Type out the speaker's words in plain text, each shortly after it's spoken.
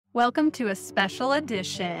Welcome to a special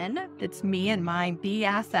edition. It's me and my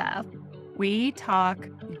BFF. We talk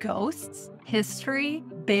ghosts, history,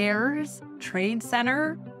 bears, trade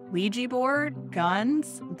center, Ouija board,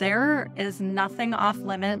 guns. There is nothing off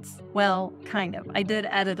limits. Well, kind of. I did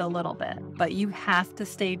edit a little bit, but you have to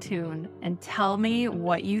stay tuned and tell me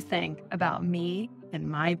what you think about me and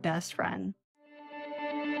my best friend.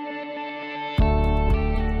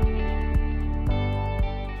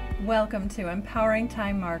 Welcome to Empowering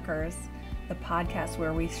Time Markers, the podcast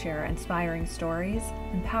where we share inspiring stories,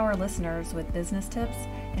 empower listeners with business tips,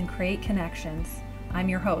 and create connections. I'm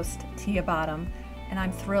your host, Tia Bottom, and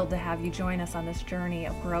I'm thrilled to have you join us on this journey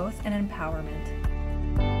of growth and empowerment.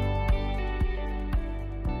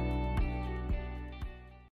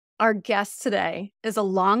 Our guest today is a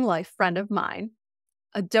long life friend of mine,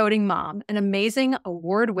 a doting mom, an amazing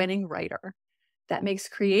award-winning writer that makes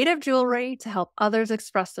creative jewelry to help others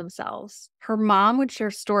express themselves. Her mom would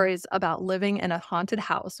share stories about living in a haunted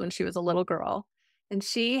house when she was a little girl, and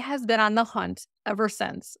she has been on the hunt ever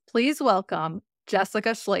since. Please welcome Jessica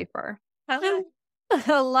Schlafer. Hello.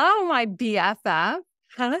 Hello, my BFF.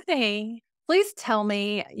 Hi. Please tell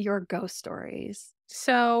me your ghost stories.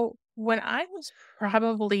 So when I was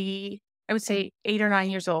probably, I would say 8 or 9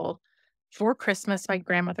 years old, for Christmas, my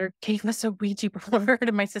grandmother gave us a Ouija board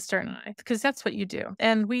to my sister and I, because that's what you do.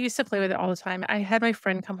 And we used to play with it all the time. I had my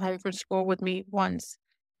friend come home from school with me once,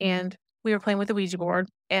 and we were playing with the Ouija board.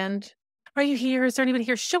 And are you here? Is there anybody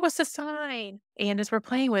here? Show us a sign. And as we're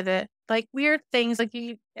playing with it, like weird things, like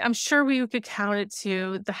I'm sure we could count it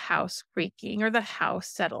to the house creaking or the house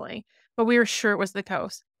settling, but we were sure it was the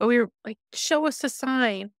ghost. But we were like, show us a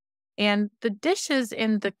sign. And the dishes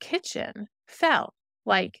in the kitchen fell,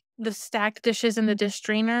 like the stacked dishes in the dish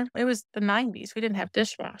drainer. It was the 90s. We didn't have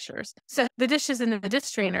dishwashers. So the dishes in the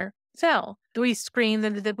dish drainer fell. We screamed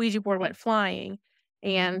and the Ouija board went flying.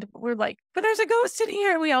 And we're like, but there's a ghost in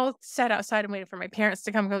here. We all sat outside and waited for my parents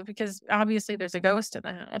to come because obviously there's a ghost in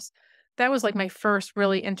the house. That was like my first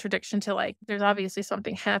really introduction to like, there's obviously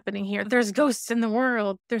something happening here. There's ghosts in the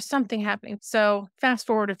world. There's something happening. So fast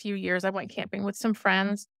forward a few years, I went camping with some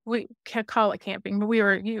friends. We can't call it camping, but we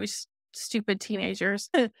were stupid teenagers.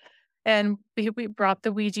 And we brought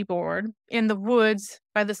the Ouija board in the woods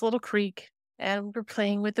by this little creek. And we're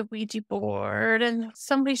playing with the Ouija board. And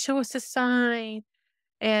somebody showed us a sign.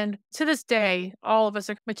 And to this day, all of us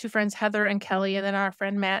are my two friends, Heather and Kelly, and then our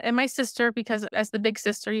friend Matt and my sister, because as the big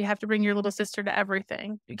sister, you have to bring your little sister to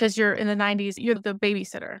everything because you're in the 90s, you're the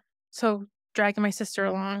babysitter. So dragging my sister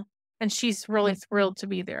along, and she's really thrilled to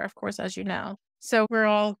be there, of course, as you know. So we're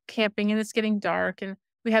all camping and it's getting dark and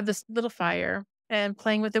we have this little fire and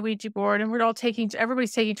playing with the Ouija board, and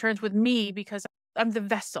everybody's taking turns with me because I'm the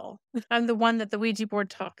vessel. I'm the one that the Ouija board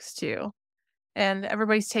talks to, and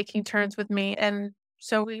everybody's taking turns with me. And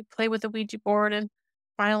so we play with the Ouija board, and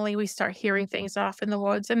finally we start hearing things off in the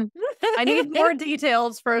woods. And I need more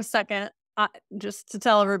details for a second. Just to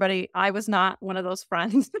tell everybody, I was not one of those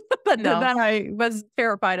friends, but No. then I was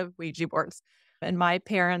terrified of Ouija boards. And my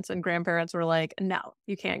parents and grandparents were like, no,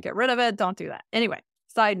 you can't get rid of it. Don't do that. Anyway,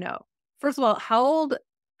 side note. First of all,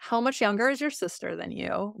 how much younger is your sister than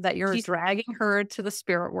you that you're dragging her to the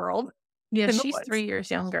spirit world? Yeah, she's 3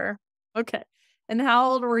 years younger. Okay. And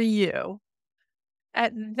how old were you?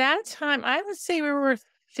 At that time, I would say we were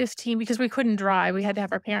 15 because we couldn't drive. We had to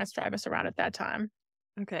have our parents drive us around at that time.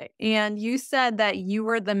 Okay. And you said that you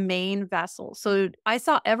were the main vessel. So I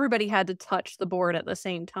saw everybody had to touch the board at the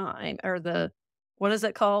same time, or what is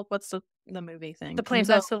it called? What's the movie thing? The plane,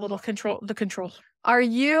 that's the little control.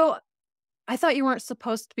 I thought you weren't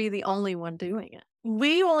supposed to be the only one doing it.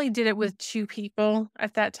 We only did it with 2 people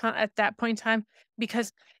at that point in time,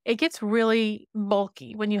 because it gets really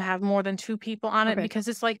bulky when you have more than 2 people on it, because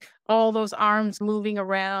it's like all those arms moving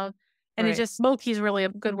around. And it just, bulky is really a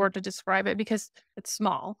good word to describe it because it's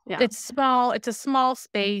small. Yeah. It's small. It's a small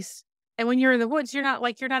space. And when you're in the woods, you're not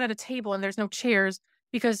at a table and there's no chairs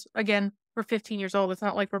because, again, we're 15 years old. It's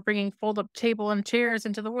not like we're bringing fold-up table and chairs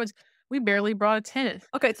into the woods. We barely brought a tent.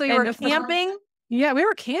 Okay, so you were camping? Yeah, we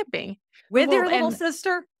were camping. With your little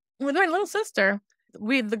sister? With my little sister.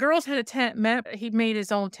 The girls had a tent. Matt, he made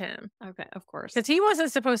his own tent. Okay, of course. Because he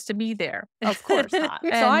wasn't supposed to be there. Of course not. So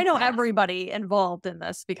I know everybody involved in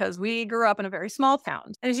this because we grew up in a very small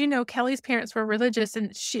town. As you know, Kelly's parents were religious,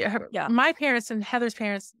 and my parents and Heather's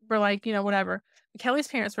parents were like, whatever. Kelly's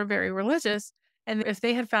parents were very religious, and if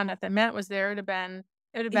they had found out that Matt was there, it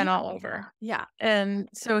would have been all over. Yeah. And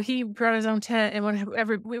so he brought his own tent,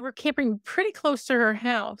 and we were camping pretty close to her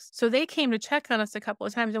house. So they came to check on us a couple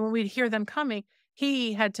of times, and when we'd hear them coming,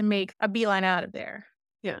 he had to make a beeline out of there.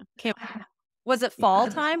 Yeah. Was it fall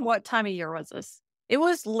time? What time of year was this? It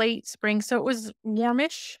was late spring, so it was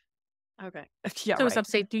warmish. Okay. Yeah, So it's right.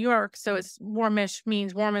 upstate New York, so it's warmish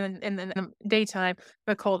means warm in the daytime,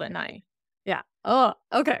 but cold at night. Yeah. Oh,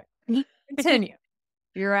 okay. Continue.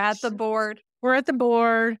 You're at the board. We're at the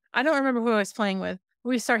board. I don't remember who I was playing with.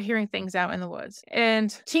 We start hearing things out in the woods.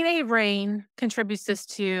 And teenage brain contributes this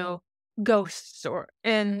to ghosts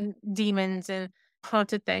and demons and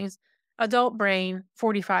haunted things. Adult brain,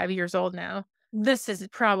 45 years old now. This is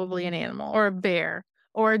probably an animal or a bear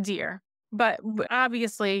or a deer. But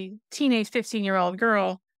obviously, teenage 15-year-old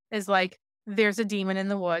girl is like, there's a demon in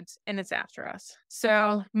the woods and it's after us.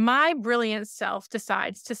 So my brilliant self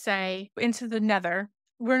decides to say into the nether,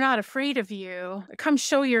 we're not afraid of you. Come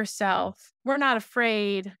show yourself. We're not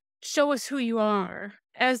afraid. Show us who you are.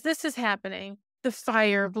 As this is happening, the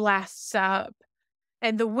fire blasts up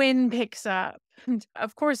and the wind picks up. And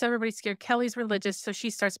of course, everybody's scared. Kelly's religious, so she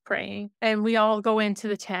starts praying. And we all go into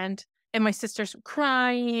the tent. And my sister's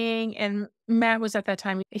crying. And Matt was at that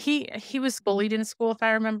time. He was bullied in school, if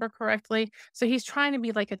I remember correctly. So he's trying to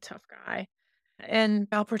be like a tough guy. And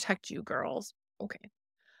I'll protect you, girls. Okay.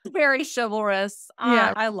 Very chivalrous.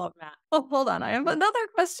 Yeah. I love that. Oh, hold on. I have another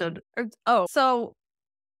question. So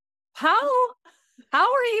how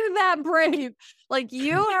are you that brave? Like,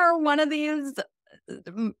 you are one of these,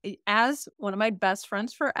 as one of my best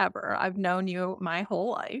friends forever. I've known you my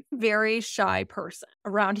whole life. Very shy person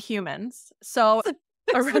around humans. So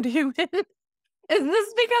Around human. is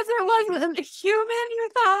this because it wasn't a human,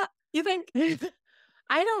 you think?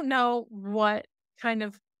 I don't know what kind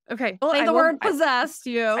of, okay. Well, Say the word possessed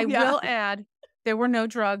you. I will add, there were no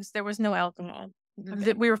drugs. There was no alcohol.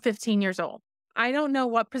 Okay. We were 15 years old. I don't know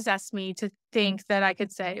what possessed me to think that I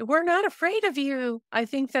could say, we're not afraid of you. I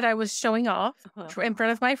think that I was showing off in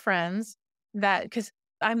front of my friends because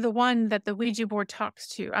I'm the one that the Ouija board talks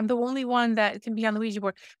to. I'm the only one that can be on the Ouija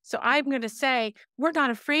board. So I'm going to say, we're not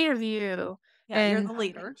afraid of you. Yeah, you're the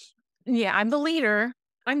leader. Yeah, I'm the leader.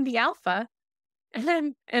 I'm the alpha.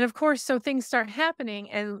 And of course, so things start happening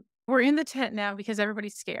and we're in the tent now because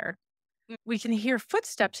everybody's scared. We can hear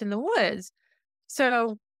footsteps in the woods.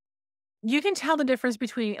 So you can tell the difference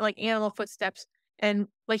between like animal footsteps and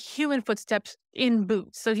like human footsteps in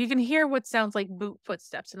boots. So you can hear what sounds like boot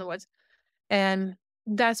footsteps in the woods. And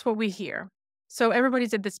that's what we hear. So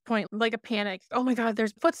everybody's at this point, like a panic. Oh my God,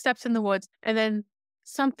 there's footsteps in the woods. And then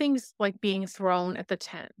something's like being thrown at the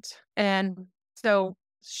tent. And so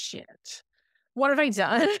shit. What have I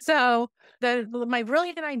done? So my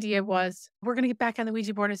brilliant idea was we're going to get back on the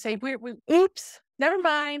Ouija board and say, oops, never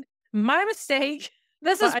mind. My mistake.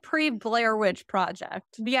 This is pre-Blair Witch Project.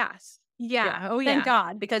 Yes. Yeah. Oh, yeah. Thank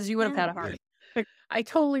God, because you would have had a heart. I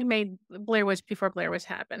totally made Blair Witch before Blair Witch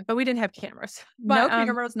happened, but we didn't have cameras. No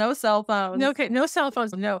cameras, no cell phones. No cell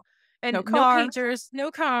phones, no. And no car. No pagers, no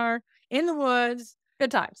car, in the woods. Good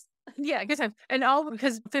times. Yeah, good times. And all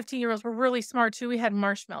because 15-year-olds were really smart too. We had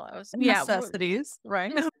marshmallows. Necessities,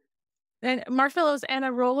 right? And marshmallows and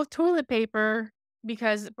a roll of toilet paper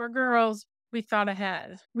because we're girls. We thought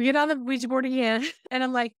ahead. We get on the Ouija board again, and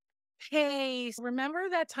I'm like, hey, remember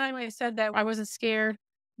that time I said that I wasn't scared?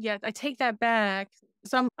 Yeah, I take that back.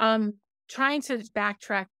 So I'm trying to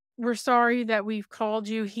backtrack. We're sorry that we've called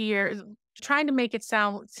you here. Trying to make it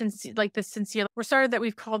sound sincere. We're sorry that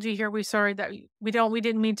we've called you here. We're sorry that we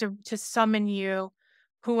didn't mean to summon you,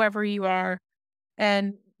 whoever you are.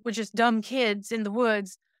 And we're just dumb kids in the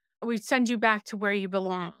woods. We send you back to where you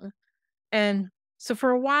belong. And so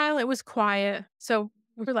for a while it was quiet. So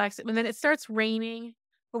we relaxed. And then it starts raining,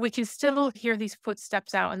 but we can still hear these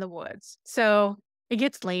footsteps out in the woods. So it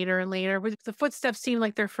gets later and later. The footsteps seem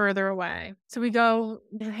like they're further away. So we go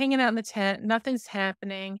hanging out in the tent. Nothing's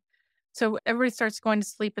happening. So everybody starts going to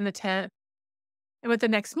sleep in the tent. And with the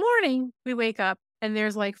next morning, we wake up and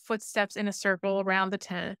there's like footsteps in a circle around the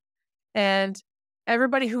tent. And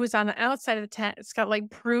everybody who was on the outside of the tent, it's got like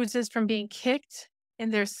bruises from being kicked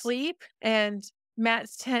in their sleep. And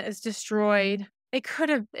Matt's tent is destroyed. It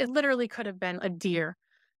literally could have been a deer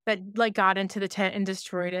that like got into the tent and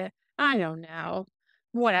destroyed it. I don't know.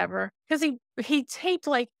 Whatever. Because he taped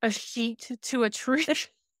like a sheet to a tree.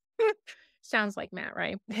 Sounds like Matt,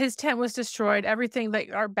 right? His tent was destroyed. Everything,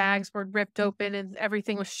 like our bags were ripped open and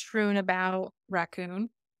everything was strewn about. Raccoon.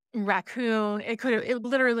 It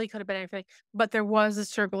literally could have been anything. But there was a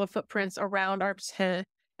circle of footprints around our tent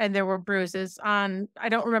and there were bruises on, I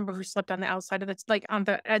don't remember who slept on the outside of the, like on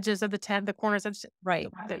the edges of the tent, the corners of the tent. Right.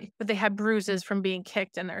 But they had bruises from being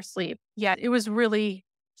kicked in their sleep. Yeah, it was really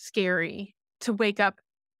scary to wake up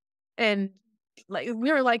and like,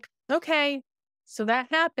 we were like, okay, So that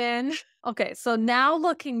happened. Okay, so now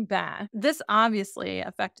looking back, this obviously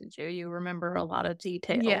affected you. You remember a lot of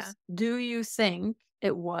details. Yeah. Do you think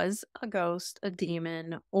it was a ghost, a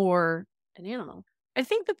demon, or an animal? I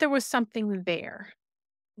think that there was something there.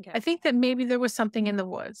 Okay. I think that maybe there was something in the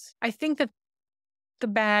woods. I think that the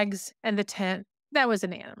bags and the tent, that was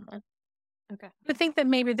an animal. Okay. I think that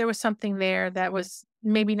maybe there was something there that was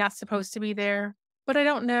maybe not supposed to be there, but I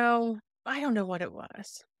don't know. I don't know what it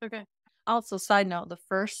was. Okay. Also, side note, the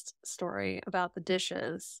first story about the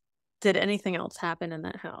dishes, did anything else happen in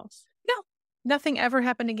that house? No, nothing ever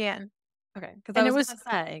happened again. Okay, because I And it was was,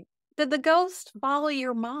 gonna say, did the ghost follow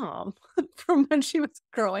your mom from when she was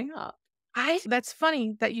growing up? that's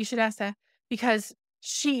funny that you should ask that because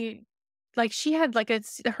she had like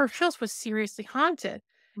her house was seriously haunted.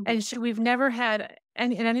 Mhm. And we've never had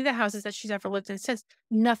in any of the houses that she's ever lived in since,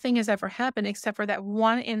 nothing has ever happened except for that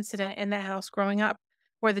one incident in that house growing up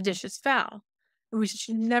where the dishes fell.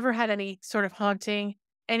 She never had any sort of haunting,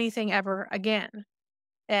 anything ever again.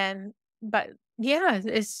 And, but yeah,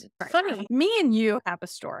 it's Right. funny. Me and you have a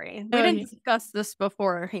story. We Oh, didn't discuss this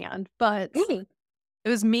beforehand, but yeah. it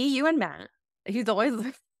was me, you, and Matt. He's always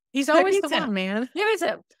He's always me the too. one, man. Me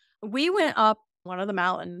too. We went up one of the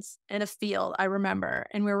mountains in a field, I remember,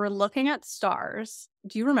 and we were looking at stars.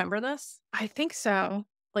 Do you remember this? I think so.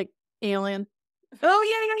 Like alien. Oh,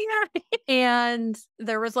 yeah, yeah, yeah. And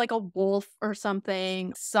there was like a wolf or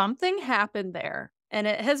something. Something happened there. And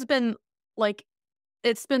it has been like,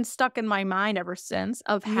 it's been stuck in my mind ever since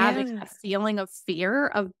of having Yeah. a feeling of fear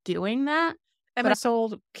of doing that. At But this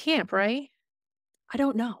old camp, right? I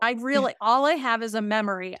don't know. I really, all I have is a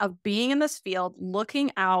memory of being in this field,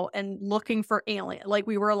 looking out and looking for alien. Like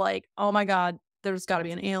we were like, oh my God, there's got to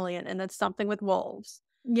be an alien. And it's something with wolves.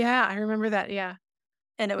 Yeah, I remember that, yeah.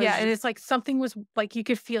 And it was Yeah, and just, it's like something was like you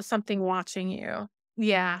could feel something watching you.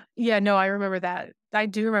 Yeah. Yeah, no, I remember that. I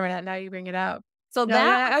do remember that now you bring it up. so No,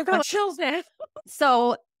 that, yeah, I've got chills now.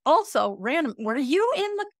 so also random, were you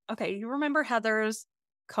in the, okay, you remember Heather's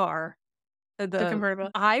car? The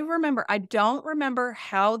convertible. I remember, I don't remember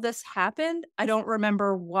how this happened. I don't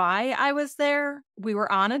remember why I was there. We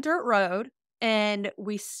were on a dirt road and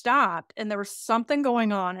we stopped and there was something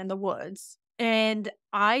going on in the woods. And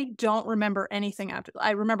I don't remember anything after.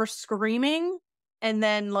 I remember screaming and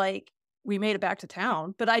then like we made it back to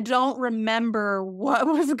town, but I don't remember what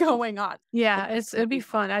was going on. Yeah, it'd be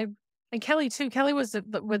fun. And Kelly too. Kelly was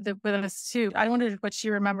with us too. I wondered what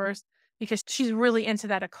she remembers because she's really into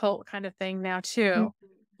that occult kind of thing now too.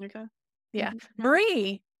 Okay. Yeah. Mhm.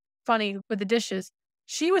 Marie, funny with the dishes,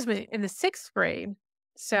 she was in the 6th grade.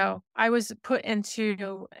 So I was put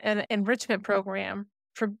into an enrichment program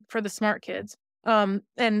for the smart kids. And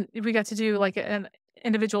we got to do like an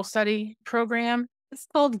individual study program. It's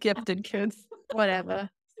called gifted kids.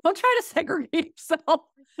 Whatever. Don't try to segregate yourself.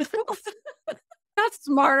 That's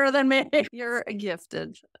smarter than me. You're a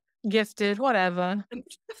gifted. Gifted, whatever.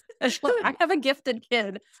 Look, I have a gifted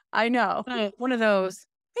kid. I know. One of those.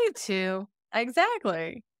 Me too.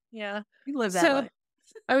 Exactly. Yeah. You live that So way.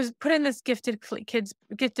 I was put in this kids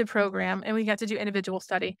gifted program and we got to do individual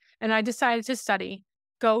study. And I decided to study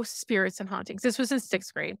ghosts, spirits, and hauntings. This was in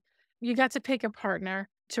 6th grade. You got to pick a partner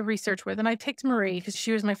to research with. And I picked Marie because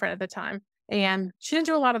she was my friend at the time. And she didn't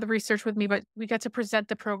do a lot of the research with me, but we got to present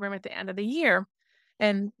the program at the end of the year.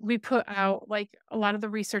 And we put out like a lot of the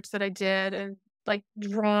research that I did and like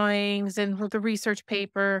drawings and the research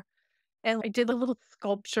paper. And I did a little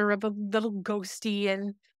sculpture of a little ghosty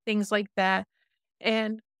and things like that.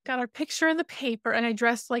 And got our picture in the paper and I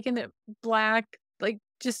dressed like in it black, like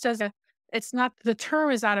just as a, it's not, the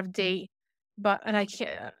term is out of date, but, and I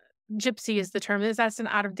can't, gypsy is the term. That's an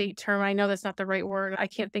out of date term. I know that's not the right word. I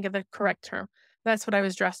can't think of the correct term. That's what I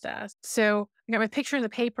was dressed as. So I got my picture in the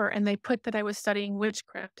paper and they put that I was studying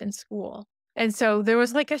witchcraft in school. And so there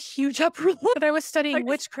was like a huge uproar that I was studying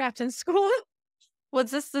witchcraft in school. Was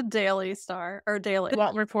this the Daily Star or Daily? The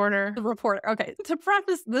Walton Reporter. The Reporter. Okay. To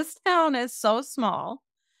preface, this town is so small.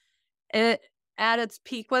 It at its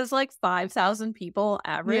peak was like 5,000 people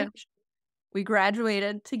average. Yeah. We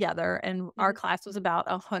graduated together and our class was about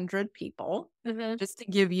 100 people. Just to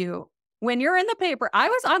give you, when you're in the paper, I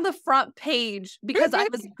was on the front page because I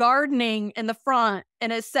was gardening in the front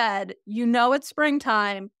and it said, you know, it's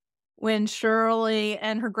springtime when Shirley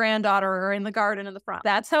and her granddaughter are in the garden in the front.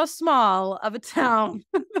 That's how small of a town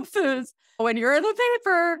this is. When you're in the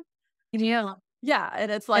paper. Yeah. Yeah.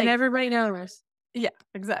 And it's like, And everybody knows. yeah,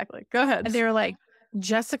 exactly. Go ahead. And they were like,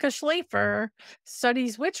 Jessica Schlafer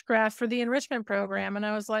studies witchcraft for the enrichment program. And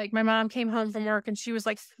I was like, my mom came home from work and she was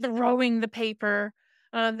like throwing the paper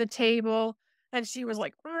on the table. And she was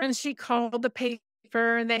like, and she called the paper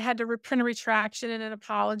and they had to print a retraction and an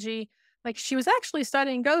apology. Like, she was actually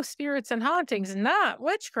studying ghost spirits and hauntings, not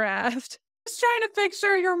witchcraft. Just trying to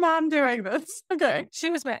picture your mom doing this. Okay. She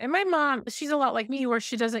was mad. And my mom, she's a lot like me where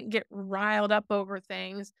she doesn't get riled up over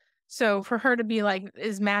things. So for her to be like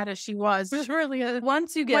as mad as she was really a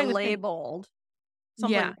Once you way get to think. labeled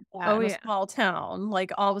something Yeah. like that Oh, in a yeah. small town,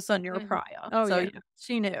 like all of a sudden you're a Mhm. pariah. Oh, So yeah. yeah,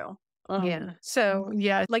 she knew. Yeah. So,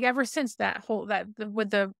 yeah, like ever since with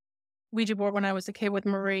the Ouija board when I was a kid with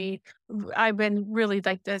Marie, I've been really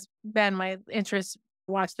like this been my interest,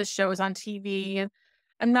 watch the shows on TV. And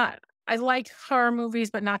I'm not, I like horror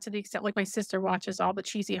movies, but not to the extent like my sister watches all the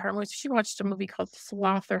cheesy horror movies. She watched a movie called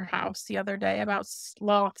Schlafer House the other day about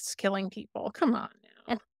sloths killing people. Come on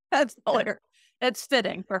now. That's Yeah. hilarious. It's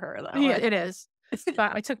fitting for her though. Yeah, it is.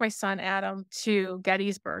 But I took my son Adam to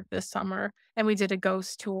Gettysburg this summer and we did a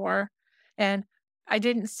ghost tour. And I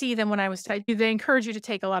didn't see them when I was they encourage you to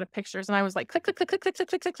take a lot of pictures. And I was like, click, click, click, click, click, click,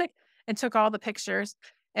 click, click, click, and took all the pictures.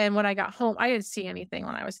 And when I got home, I didn't see anything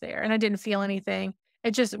when I was there and I didn't feel anything.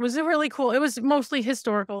 It just was a really cool. It was mostly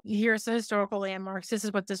historical. Here's the historical landmarks. This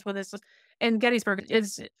is what this was. And Gettysburg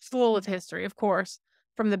is full of history, of course,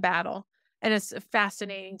 from the battle. And it's a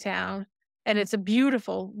fascinating town. And it's a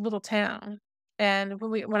beautiful little town. And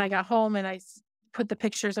when I got home and put the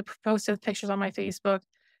pictures, I posted pictures on my Facebook,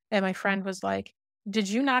 and my friend was like, "Did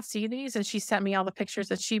you not see these?" And she sent me all the pictures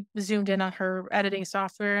that she zoomed in on her editing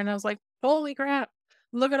software, and I was like, "Holy crap!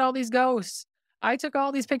 Look at all these ghosts! I took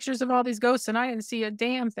all these pictures of all these ghosts, and I didn't see a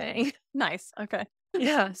damn thing." Nice. Okay.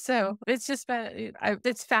 Yeah, so it's just been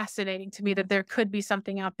it's fascinating to me that there could be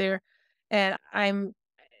something out there, and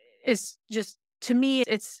it's just to me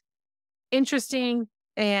it's interesting,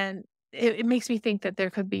 and it makes me think that there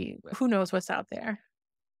could be who knows what's out there.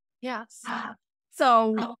 Yes.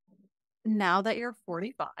 So now that you're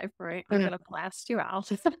 45, right? I'm Mhm. gonna blast you out.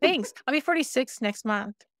 Thanks. I'll be 46 next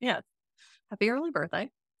month. Yeah. Happy early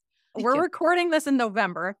birthday. Thank We're you. recording this in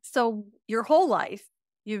November. So your whole life,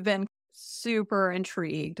 you've been super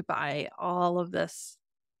intrigued by all of this,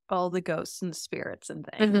 all the ghosts and spirits and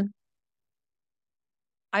things. Mhm.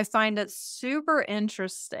 I find it super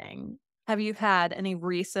interesting. Have you had any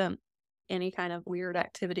kind of weird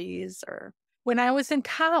activities or? When I was in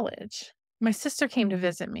college, my sister came to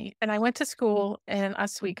visit me, and I went to school in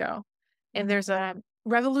Oswego, and there's a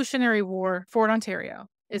Revolutionary War Fort Ontario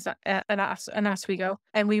is in Oswego,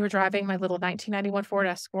 and we were driving my little 1991 Ford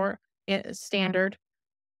Escort standard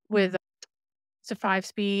with it's a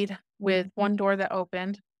 5-speed with one door that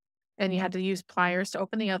opened, and you had to use pliers to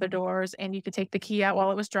open the other doors, and you could take the key out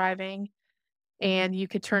while it was driving, and you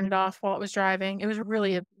could turn it off while it was driving. It was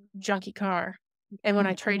really a junky car. And when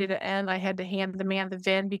I traded it in, I had to hand the man the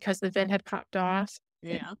VIN because the VIN had popped off.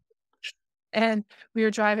 Yeah. And we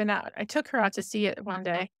were driving out. I took her out to see it one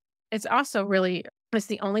day. It's also it's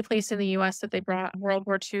the only place in the US that they brought World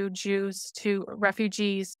War II Jews to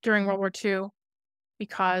refugees during World War II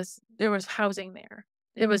because there was housing there.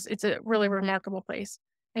 It's a really remarkable place.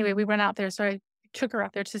 Anyway, we went out there. So I took her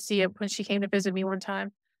out there to see it when she came to visit me one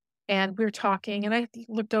time. And we were talking, and I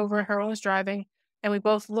looked over at her while I was driving, and we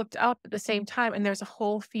both looked up at the same time, and there's a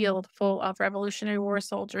whole field full of Revolutionary War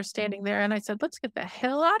soldiers standing there. And I said, "Let's get the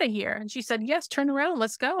hell out of here." And she said, "Yes, turn around,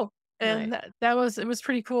 let's go." And Nice. it was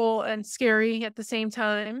pretty cool and scary at the same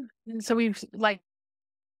time. And so we're like,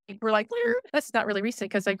 that's not really recent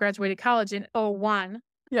because I graduated college in '01.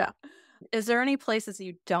 Yeah. Is there any places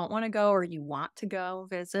you don't want to go or you want to go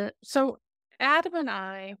visit? So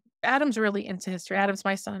Adam's really into history. Adam's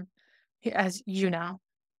my son, as you know,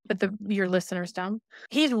 but your listeners don't.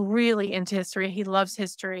 He's really into history. He loves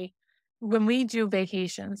history. When we do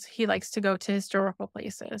vacations, he likes to go to historical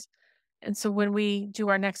places. And so when we do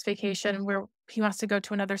our next vacation, he wants to go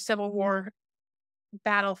to another Civil War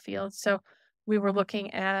battlefield. So we were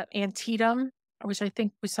looking at Antietam, which I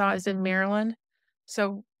think we saw is in Maryland.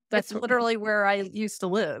 So That's literally where I used to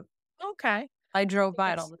live. okay. I drove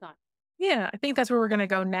by it all the time. Yeah, I think that's where we're gonna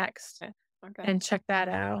go next Okay. and check that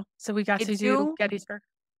out. So we got They to do- do Gettysburg.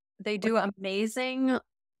 They do amazing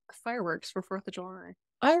fireworks for 4th of July.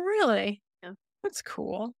 Oh, really? Yeah. That's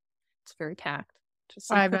cool. It's very tacked.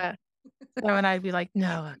 Just I bet. So and I'd be like,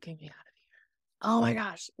 "No, get me out of here." Oh my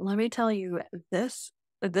gosh, let me tell you, this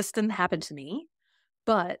didn't happen to me,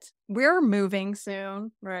 but we're moving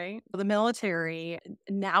soon, right? The military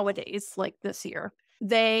nowadays, like this year,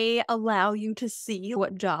 they allow you to see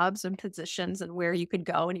what jobs and positions and where you could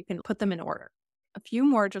go and you can put them in order. A few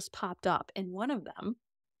more just popped up, and one of them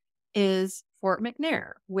is Fort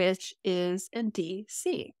McNair, which is in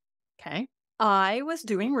DC. Okay. I was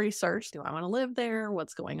doing research. Do I want to live there?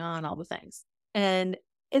 What's going on? All the things. And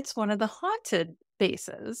It's one of the haunted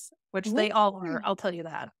bases, which they all are. I'll tell you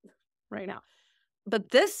that right now.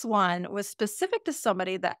 But this one was specific to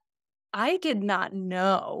somebody that I did not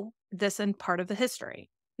know this in part of the history.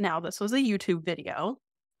 Now, this was a YouTube video.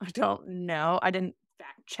 I don't know. I didn't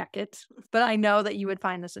fact check it, but I know that you would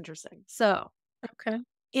find this interesting. So, Okay.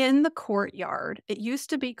 in the courtyard, it used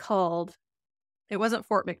to be called, it wasn't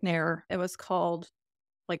Fort McNair. It was called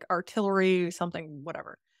like artillery, something,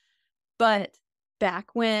 whatever. But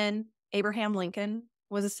back when Abraham Lincoln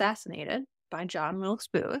was assassinated by John Wilkes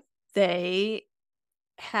Booth, they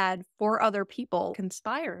had 4 other people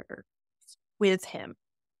conspire with him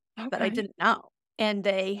that I Okay. didn't know. And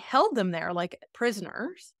they held them there like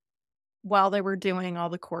prisoners while they were doing all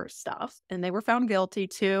the court stuff. And they were found guilty.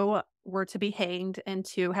 2 were to be hanged and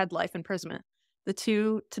 2 had life imprisonment. The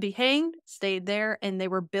 2 to be hanged stayed there and they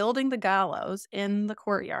were building the gallows in the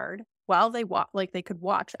courtyard while they like they could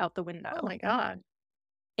watch out the window. Oh my God.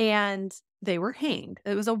 And they were hanged.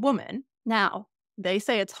 It was a woman. Now, they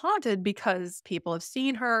say it's haunted because people have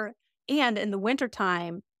seen her. And in the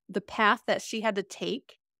wintertime, the path that she had to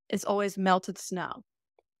take is always melted snow.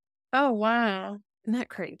 Oh, wow. Isn't that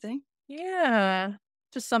crazy? Yeah.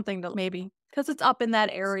 Just something to maybe, because it's up in that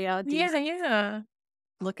area. Yeah. Yeah.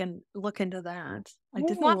 Look into that. I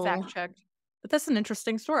did not Ooh. fact check, but that's an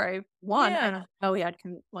interesting story. One, I Yeah. didn't know he had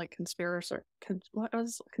conspirators or what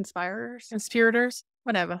was conspirators? Conspirators.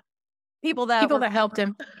 Whatever. People that People were, that helped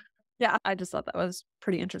him. yeah, I just thought that was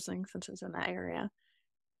pretty interesting since it's in that area.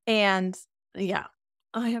 And yeah,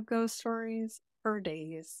 I have ghost stories for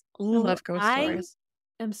days. I love ghost stories.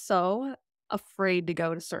 I am so afraid to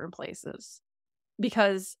go to certain places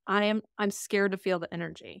because I'm scared to feel the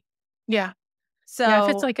energy. Yeah. So Yeah. If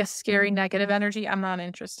it's like a scary negative energy, I'm not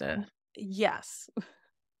interested. yes.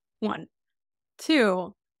 1.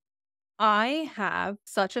 2, I have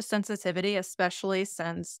such a sensitivity, especially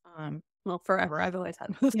since well, forever. I've always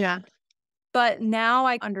had this. Yeah. But now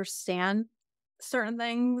I understand certain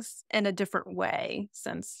things in a different way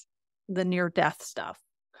since the near death stuff.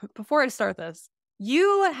 Before I start this,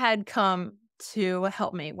 you had come to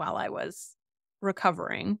help me while I was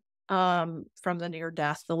recovering from the near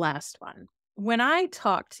death, the last one. When I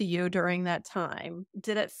talked to you during that time,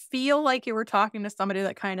 did it feel like you were talking to somebody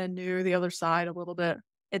that kind of knew the other side a little bit?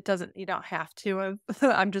 It doesn't, you don't have to.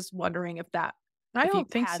 I'm just wondering if that, I if you don't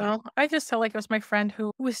think had, so. I just felt like it was my friend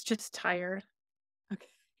who was just tired. okay.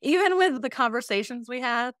 Even with the conversations we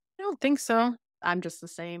had, I don't think so. I'm just the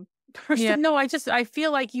same Yeah. person. No, I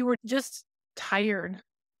feel like you were just tired.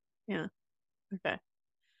 Yeah. Okay.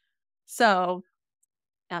 So,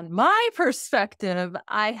 on my perspective,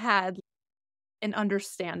 I had an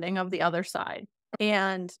understanding of the other side.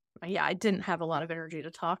 And yeah, I didn't have a lot of energy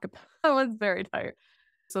to talk about. I was very tired.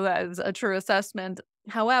 So that is a true assessment.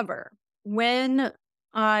 However, when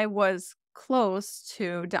I was close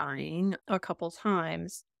to dying a couple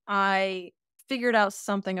times, I figured out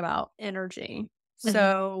something about energy. Mhm.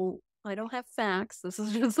 So I don't have facts. This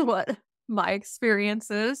is just what my experience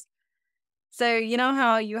is. So you know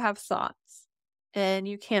how you have thoughts and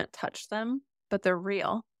you can't touch them, but they're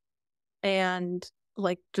real. And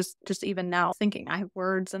like just even now thinking, I have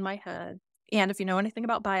words in my head. And if you know anything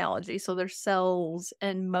about biology, so there's cells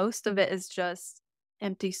and most of it is just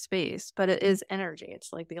empty space, but it is energy.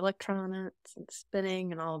 It's like the electrons and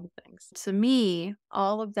spinning and all of the things. To me,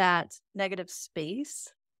 all of that negative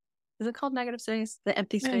space, is it called negative space? The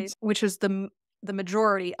empty space, which is the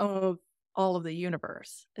majority of all of the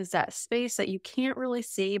universe, is that space that you can't really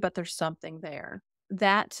see, but there's something there.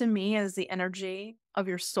 That to me is the energy of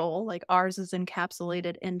your soul. Like ours is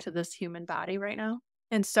encapsulated into this human body right now.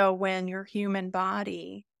 And so when your human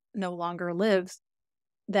body no longer lives,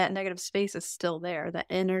 that negative space is still there. That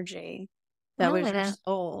energy that was your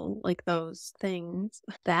soul, like those things,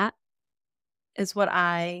 that is what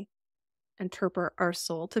I interpret our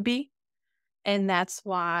soul to be. And that's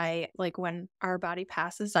why, like, when our body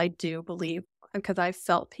passes, I do believe, because I've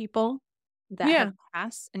felt people that Yeah. have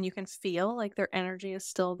passed and you can feel like their energy is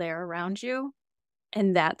still there around you.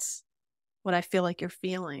 And that's what I feel like you're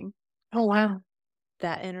feeling, Oh, wow.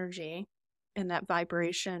 that energy and that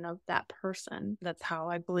vibration of that person. That's how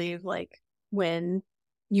I believe, like, when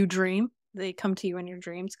you dream, they come to you in your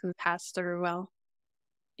dreams because it passed through, well,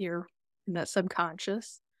 you're in that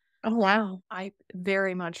subconscious. Oh, wow. I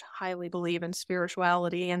very much highly believe in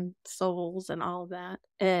spirituality and souls and all of that.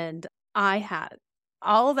 And I had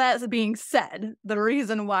all of that being said, the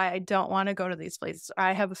reason why I don't want to go to these places,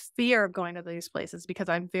 I have a fear of going to these places because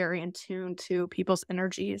I'm very in tune to people's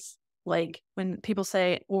energies. Like when people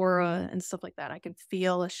say aura and stuff like that, I can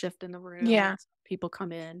feel a shift in the room. Yeah. People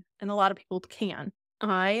come in, and a lot of people can.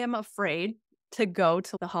 I am afraid to go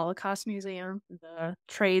to the Holocaust Museum, the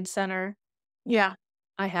Trade Center. Yeah.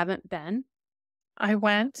 I haven't been. I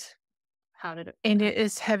went. How did it? And it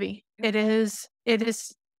is heavy. It is,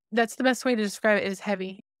 that's the best way to describe it. It is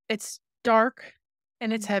heavy. It's dark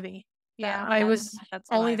and it's heavy. Yeah, I was that's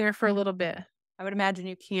only why. there for a little bit. I would imagine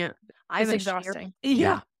you can't. I It's haven't shared- exhausting.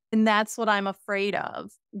 Yeah. And that's what I'm afraid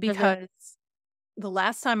of because the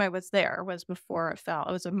last time I was there was before it fell.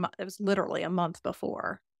 It was literally a month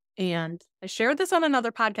before. And I shared this on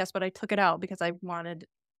another podcast, but I took it out because I wanted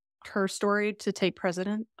her story to take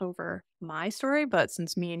precedent over my story. But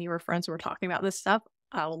since me and you were friends who were talking about this stuff,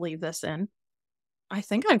 I'll leave this in. I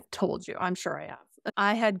think I've told you. I'm sure I have.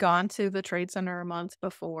 I had gone to the Trade Center a month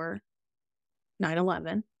before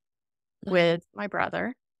 9/11 with my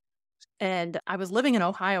brother. And I was living in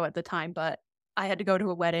Ohio at the time, but I had to go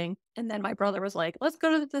to a wedding. And then my brother was like, let's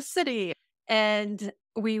go to the city. And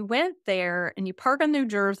we went there and you park on New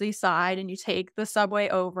Jersey side and you take the subway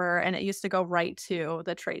over and it used to go right to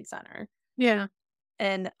the Trade Center. Yeah.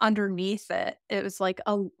 And underneath it, it was like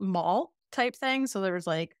a mall type thing. So there was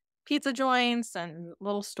like pizza joints and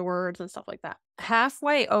little stores and stuff like that.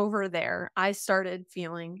 Halfway over there, I started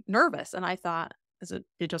feeling nervous. And I thought, is it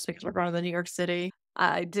just because we're going to New York City?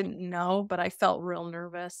 I didn't know, but I felt real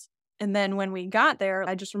nervous. And then when we got there,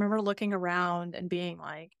 I just remember looking around and being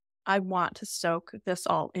like, I want to soak this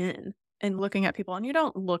all in. And looking at people, and you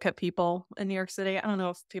don't look at people in New York City. I don't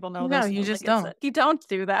know if people know No, this. you but, just like, don't. you don't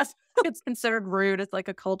do that. It's considered rude. It's like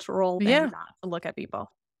a cultural thing Yeah. not to look at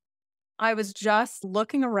people. I was just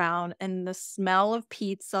looking around and the smell of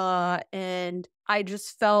pizza, and I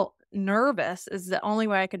just felt nervous is the only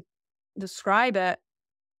way I could describe it.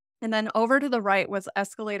 And then over to the right was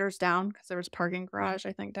escalators down because there was parking garage,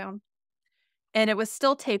 I think, down. And it was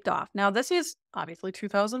still taped off. Now, this is obviously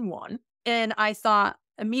 2001. And I thought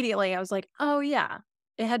immediately, I was like, oh, yeah,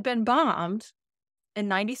 it had been bombed in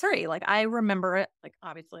 93. Like, I remember it. Like,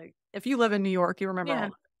 obviously, if you live in New York, you remember all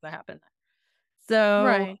that happened.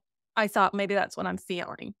 So I thought maybe that's what I'm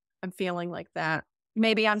feeling. I'm feeling like that.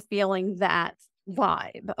 Maybe I'm feeling that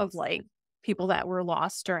vibe of like people that were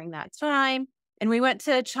lost during that time. And we went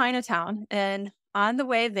to Chinatown, and on the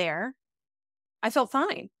way there, I felt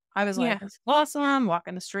fine. I was like, it's awesome,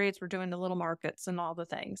 walking the streets, we're doing the little markets and all the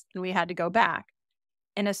things. And we had to go back.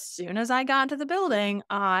 And as soon as I got into the building,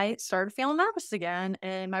 I started feeling nervous again.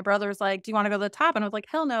 And my brother was like, do you want to go to the top? And I was like,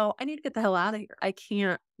 hell no, I need to get the hell out of here. I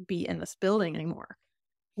can't be in this building anymore.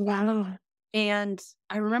 Wow. And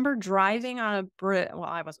I remember driving on a bridge. Well,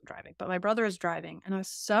 I wasn't driving, but my brother was driving. And I was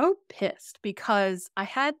so pissed because I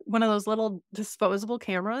had one of those little disposable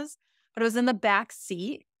cameras, but it was in the back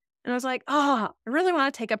seat. And I was like, I really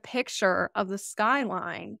want to take a picture of the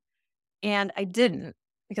skyline. And I didn't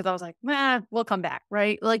because I was like, we'll come back,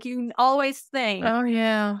 right? Like you always think. Oh,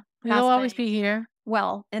 yeah. It'll always be here.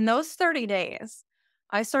 Well, in those 30 days,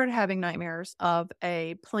 I started having nightmares of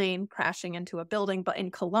a plane crashing into a building, but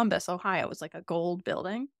in Columbus, Ohio. It was like a gold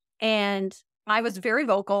building. And I was very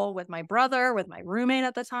vocal with my brother, with my roommate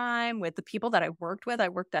at the time, with the people that I worked with. I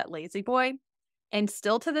worked at Lazy Boy. And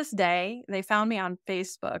still to this day, they found me on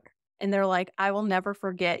Facebook and they're like, I will never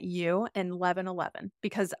forget you and 11/11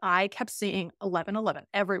 because I kept seeing 11/11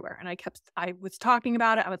 everywhere. And I was talking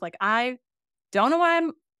about it. I was like, I don't know why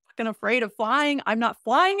I'm fucking afraid of flying. I'm not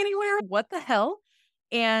flying anywhere. What the hell?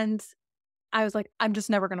 And I was like, I'm just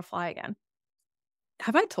never going to fly again.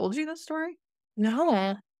 Have I told you this story?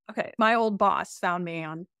 No. Okay. My old boss found me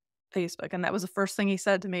on Facebook, and that was the first thing he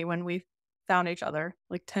said to me when we found each other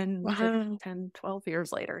like 10, 12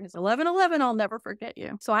 years later. He's 11/11, I'll never forget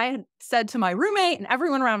you. So I had said to my roommate and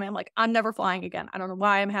everyone around me, I'm like, I'm never flying again. I don't know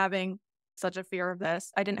why I'm having such a fear of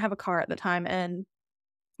this. I didn't have a car at the time. And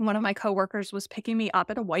one of my coworkers was picking me up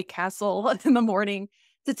at a White Castle in the morning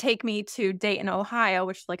to take me to Dayton, Ohio,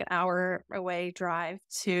 which is like an hour away drive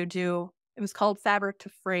to do, it was called fabric to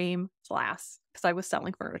frame class because I was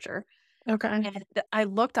selling furniture. Okay. And I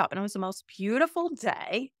looked up and it was the most beautiful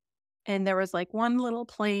day. And there was like one little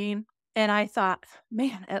plane. And I thought,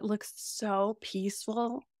 man, it looks so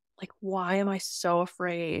peaceful. Like, why am I so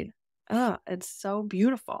afraid? It's so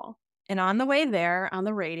beautiful. And on the way there, on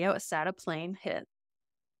the radio, it said a plane hit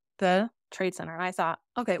the Trade Center. And I thought,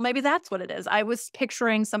 okay, maybe that's what it is. I was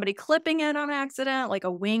picturing somebody clipping it on accident, like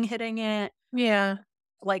a wing hitting it. Yeah.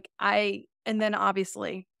 And then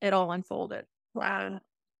obviously it all unfolded. Wow.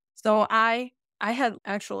 So I had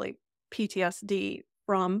actually PTSD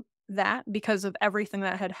from that because of everything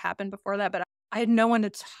that had happened before that. But I had no one to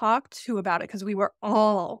talk to about it because we were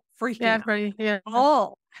all freaking out. Yeah.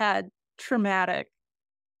 All had traumatic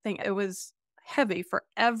thing. It was heavy for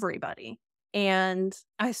everybody. And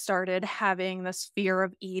I started having this fear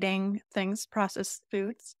of eating things, processed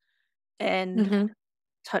foods, and hmm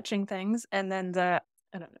touching things. And then I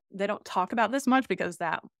don't know, they don't talk about this much because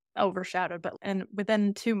that overshadowed, but and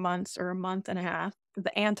within 2 months or a month and a half,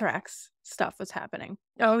 the anthrax stuff was happening.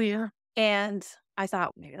 Oh, yeah. And I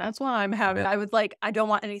thought, maybe that's why I'm having, I was like, I don't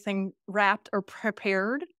want anything wrapped or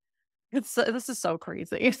prepared. This is so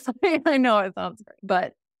crazy. I know it sounds great,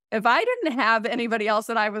 but if I didn't have anybody else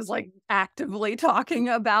that I was like actively talking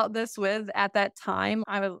about this with at that time,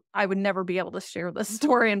 I would never be able to share this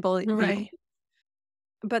story and believe. Right.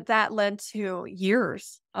 But that led to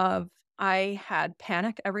years of, I had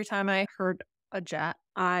panic every time I heard a jet.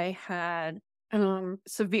 I had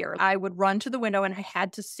severe. I would run to the window and I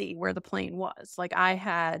had to see where the plane was. Like I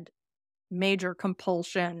had major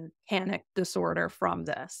compulsion panic disorder from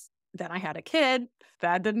this. Then I had a kid.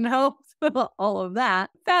 That didn't help all of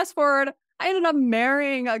that. Fast forward, I ended up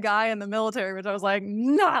marrying a guy in the military, which I was like,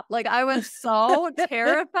 not like I was so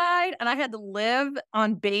terrified, and I had to live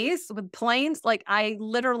on base with planes. Like I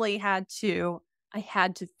literally I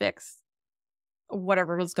had to fix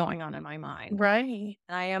whatever was going on in my mind. Right.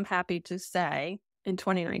 And I am happy to say in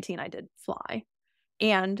 2019, I did fly.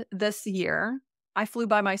 And this year, I flew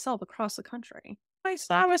by myself across the country.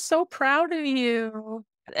 I was so proud of you.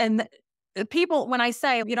 And people, when I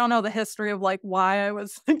say you don't know the history of like why I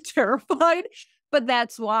was like, terrified, but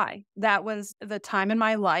that's why. That was the time in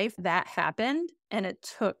my life that happened. And it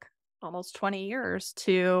took almost 20 years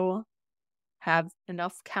to have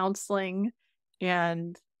enough counseling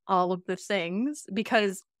and all of the things,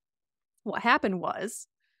 because what happened was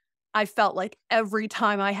I felt like every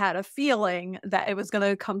time I had a feeling that it was going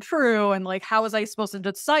to come true, and like, how was I supposed to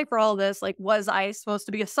decipher all this? Like, was I supposed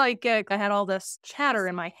to be a psychic? I had all this chatter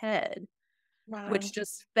in my head, Wow. which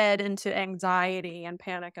just fed into anxiety and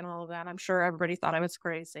panic and all of that. I'm sure everybody thought I was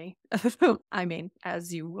crazy. I mean,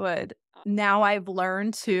 as you would. Now I've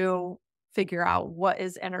learned to figure out what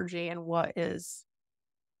is energy and what is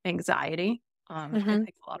anxiety. It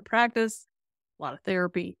takes a lot of practice, a lot of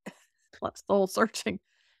therapy, a lot of soul searching,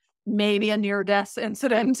 maybe a near-death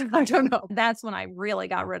incident. I don't know. That's when I really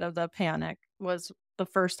got rid of the panic, was the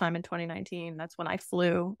first time in 2019. That's when I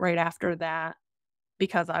flew right after that,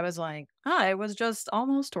 because I was like, I was just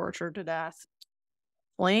almost tortured to death.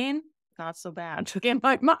 Plane, not so bad in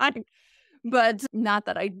my mind. But not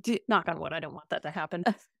that I did, knock on wood, I don't want that to happen.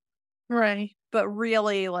 Right. But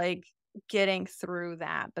really like getting through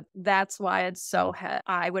that. But that's why it's so,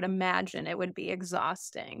 I would imagine it would be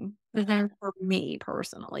exhausting for me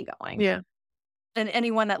personally going. Yeah. And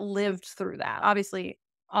anyone that lived through that. Obviously,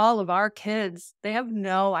 all of our kids, they have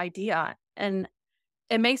no idea. And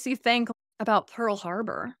it makes you think about Pearl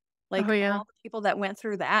Harbor. Like Oh, yeah. all the people that went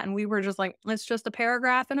through that, and we were just like, it's just a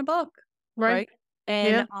paragraph in a book. Right. Right. And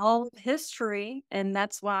Yeah. all of history. And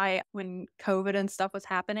that's why when COVID and stuff was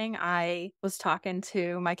happening, I was talking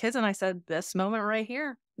to my kids and I said, this moment right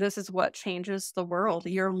here, this is what changes the world.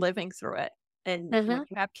 You're living through it. And when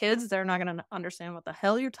you have kids, they're not going to understand what the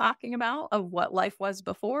hell you're talking about, of what life was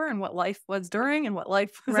before and what life was during and what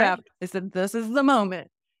life was Right. after. I said, this is the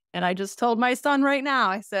moment. And I just told my son right now,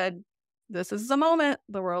 I said, this is the moment.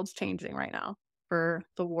 The world's changing right now for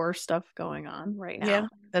the war stuff going on right now. Yeah.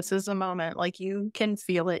 This is a moment. Like you can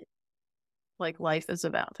feel it. Like life is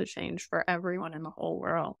about to change for everyone in the whole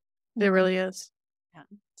world. It really is. Yeah.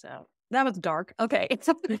 So that was dark. Okay.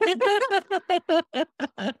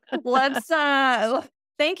 Let's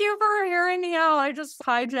thank you for hearing me out. I just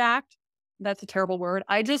hijacked. That's a terrible word.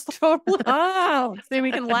 I just totally see,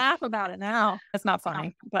 we can laugh about it now. It's not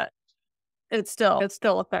funny, but it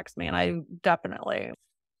still affects me. And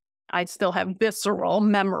I still have visceral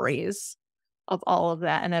memories of all of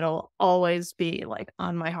that. And it'll always be like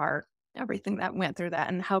on my heart, everything that went through that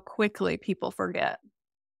and how quickly people forget.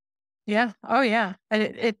 Yeah. Oh, yeah.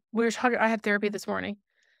 And we were talking, I had therapy this morning,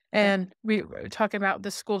 and we were talking about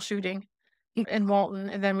the school shooting in Walton.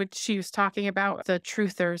 And then she was talking about the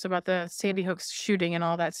truthers, about the Sandy Hook shooting and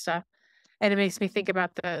all that stuff. And it makes me think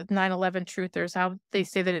about the 9/11 truthers, how they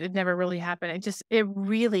say that it never really happened. It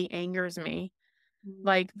really angers me.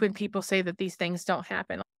 Like when people say that these things don't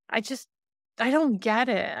happen. I don't get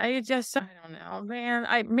it. I don't know, man.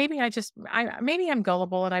 Maybe I'm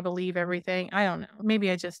gullible and I believe everything. I don't know.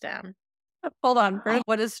 Maybe I just am. Hold on.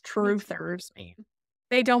 What does truthers mean?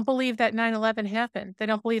 They don't believe that 9/11 happened. They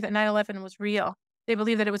don't believe that 9/11 was real. They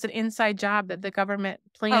believe that it was an inside job, that the government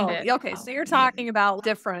planned it. Okay. So you're talking about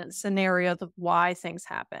different scenarios of why things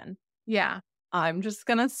happen. Yeah. I'm just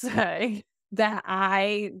going to say that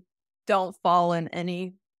I don't fall in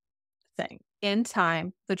anything. In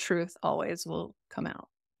time, the truth always will come out.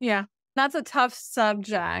 Yeah. That's a tough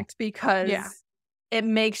subject because it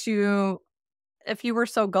makes you, if you were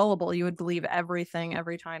so gullible, you would believe everything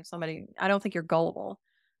every time somebody, I don't think you're gullible.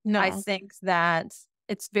 I No. think that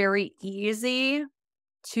it's very easy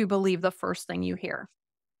to believe the first thing you hear.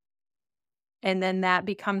 And then that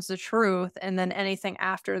becomes the truth. And then anything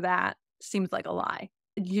after that seems like a lie.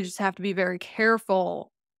 You just have to be very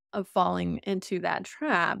careful of falling into that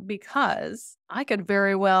trap, because I could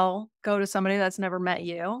very well go to somebody that's never met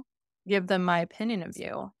you, give them my opinion of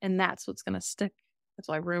you, and that's what's going to stick. That's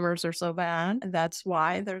why rumors are so bad. That's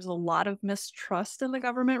why there's a lot of mistrust in the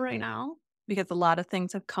government right now, because a lot of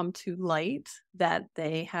things have come to light that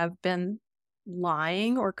they have been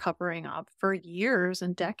lying or covering up for years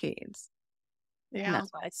and decades. And Yeah. that's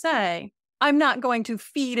why I say I'm not going to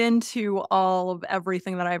feed into all of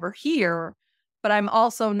everything that I ever hear, but I'm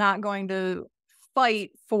also not going to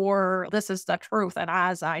fight for this is the truth and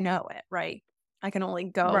as I know it, right? I can only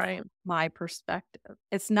go Right. from my perspective.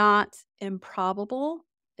 It's not improbable.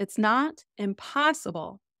 It's not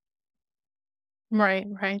impossible. Right.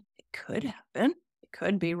 Right. It could happen. It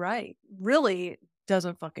could be right. Really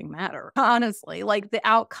doesn't fucking matter. Honestly, like the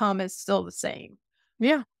outcome is still the same.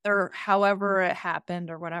 Yeah. Or however it happened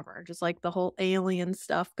or whatever, just like the whole alien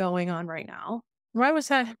stuff going on right now. Why was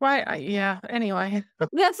that? Why? Yeah. Anyway.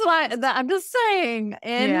 That's why I'm just saying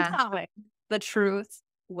in Yeah. time, the truth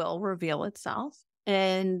will reveal itself.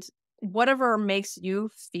 And whatever makes you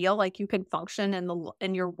feel like you can function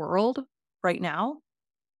in your world right now,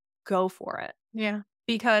 go for it. Yeah.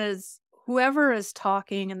 Because whoever is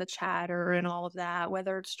talking in the chatter and all of that,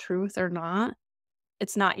 whether it's truth or not,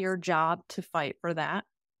 it's not your job to fight for that.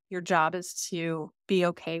 Your job is to be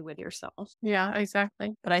okay with yourself. Yeah.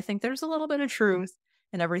 Exactly. But I think there's a little bit of truth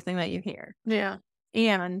in everything that you hear. Yeah.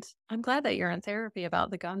 And I'm glad that you're in therapy about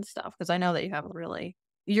the gun stuff, because I know that you haven't really.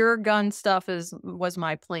 Your gun stuff was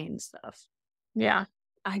my plain stuff. Yeah.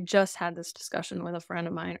 I just had this discussion with a friend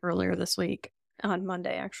of mine earlier this week, on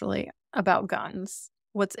Monday actually, about guns.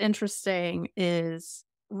 What's interesting is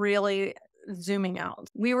really zooming out.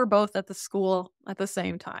 We were both at the school at the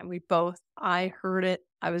same time. I heard it.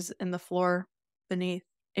 I was in the floor beneath,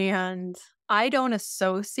 and I don't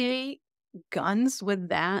associate guns with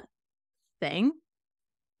that thing.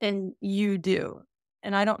 And you do.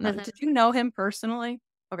 And I don't know. Mhm. Did you know him personally?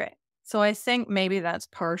 Okay. So I think maybe that's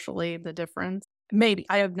partially the difference. Maybe.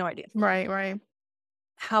 I have no idea. Right. Right.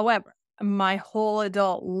 However, my whole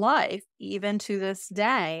adult life, even to this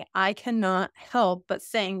day, I cannot help but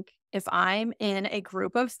think, if I'm in a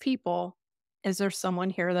group of people, is there someone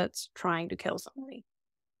here that's trying to kill somebody?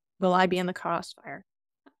 Will I be in the crossfire?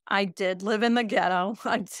 I did live in the ghetto.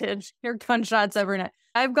 I did hear gunshots every night.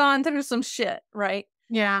 I've gone through some shit, right?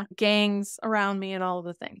 Yeah. Gangs around me and all of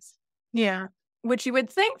the things. Yeah. Which you would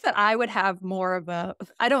think that I would have more of a,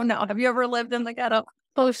 I don't know. Have you ever lived in the ghetto?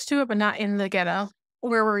 Close to it, but not in the ghetto.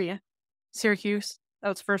 Where were you? Syracuse. That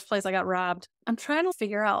was the first place I got robbed. I'm trying to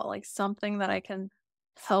figure out like something that I can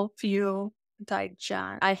help you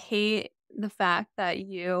digest. I hate the fact that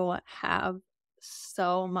you have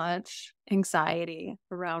so much anxiety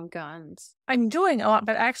around guns. I'm doing a lot,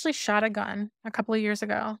 but I actually shot a gun a couple of years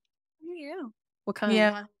ago. Yeah. What kind?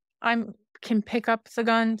 Yeah. Can pick up the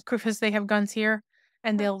gun because they have guns here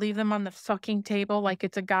and they'll leave them on the fucking table like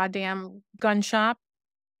it's a goddamn gun shop.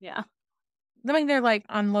 Yeah. I mean, they're like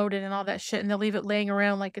unloaded and all that shit, and they'll leave it laying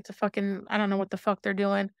around like it's a fucking, I don't know what the fuck they're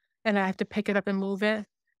doing. And I have to pick it up and move it.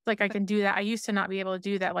 Like I can do that. I used to not be able to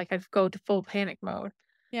do that. Like I'd go to full panic mode.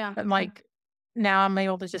 Yeah. But like now I'm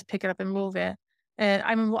able to just pick it up and move it. And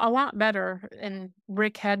I'm a lot better. And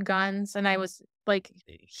Rick had guns, and I was like,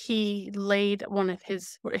 he laid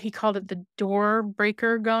he called it the door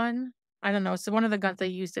breaker gun. I don't know. It's one of the guns they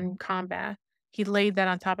used in combat. He laid that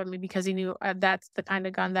on top of me because he knew that's the kind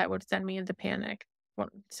of gun that would send me into panic.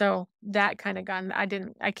 So that kind of gun,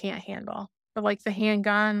 I can't handle. But like the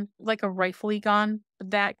handgun, like a rifle gun,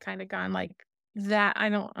 that kind of gun, like that, I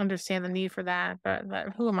don't understand the need for that. But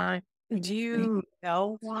who am I? Do you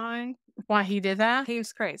know why? Why he did that? He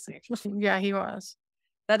was crazy. Yeah, he was.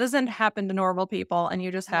 That doesn't happen to normal people, and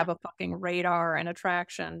you just have No. a fucking radar and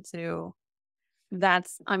attraction to.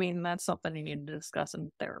 That's something you need to discuss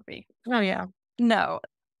in therapy. Oh yeah. No.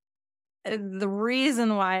 The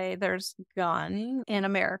reason why there's gun in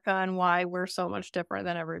America and why we're so much different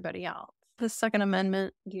than everybody else. The Second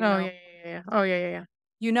Amendment, Oh yeah. Oh yeah.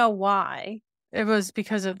 You know why? It was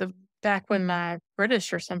because of the back when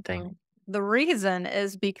British or something. The reason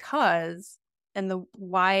is because, and the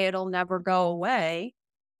why it'll never go away,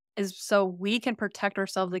 is so we can protect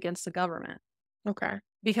ourselves against the government. Okay.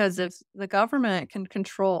 Because if the government can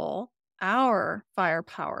control our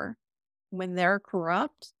firepower when they're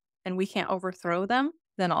corrupt, and we can't overthrow them,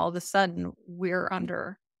 then all of a sudden we're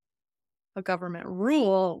under a government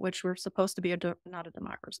rule, which we're supposed to be not a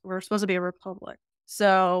democracy. We're supposed to be a republic.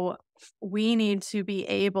 So we need to be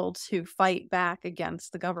able to fight back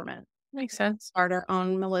against the government, Makes sense. start our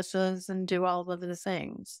own militias and do all of the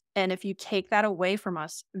things. And if you take that away from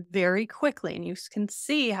us very quickly, and you can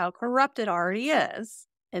see how corrupt it already is,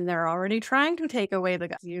 and they're already trying to take away the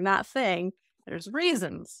you're not saying there's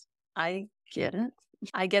reasons. I get it.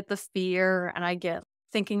 I get the fear, and I get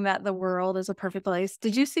thinking that the world is a perfect place.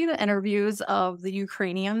 Did you see the interviews of the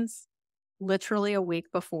Ukrainians literally a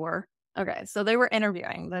week before? Okay, so they were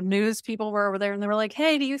interviewing. The news people were over there and they were like,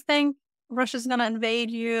 hey, do you think Russia's going to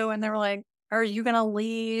invade you? And they were like, are you going to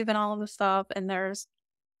leave and all of this stuff? And there's,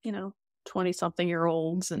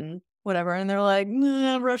 20-something-year-olds and whatever. And they're like,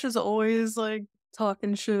 nah, Russia's always like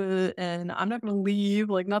talking shit and I'm not going to leave.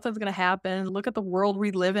 Like nothing's going to happen. Look at the world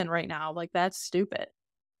we live in right now. Like that's stupid.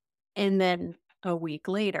 And then a week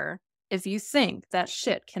later, if you think that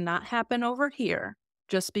shit cannot happen over here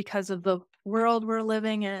just because of the world we're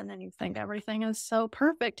living in and you think everything is so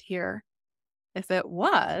perfect here, if it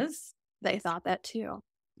was, they thought that too.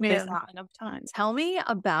 They Yeah. thought enough times. Tell me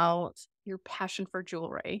about your passion for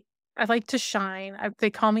jewelry. I like to shine. They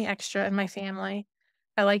call me extra in my family.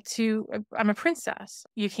 I'm a princess.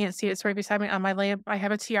 You can't see it. It's right beside me on my lamp. I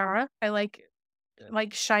have a tiara. I like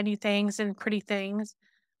shiny things and pretty things.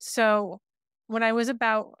 So when I was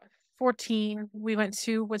about 14, we went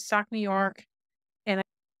to Woodstock, New York, and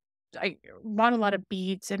I bought a lot of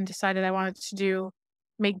beads and decided I wanted to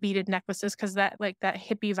make beaded necklaces because that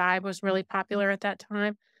hippie vibe was really popular at that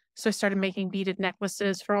time. So I started making beaded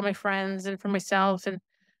necklaces for all my friends and for myself and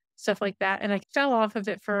stuff like that. And I fell off of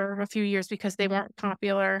it for a few years because they weren't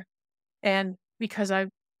popular and because I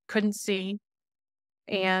couldn't see.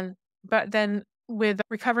 But then with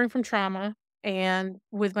recovering from trauma and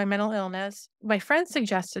with my mental illness, my friend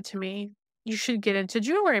suggested to me, you should get into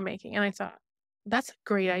jewelry making. And I thought, that's a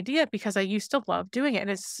great idea because I used to love doing it.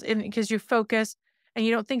 And because you focus and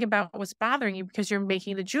you don't think about what's bothering you because you're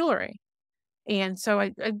making the jewelry. And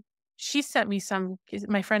so she sent me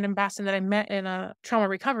my friend in Boston that I met in a trauma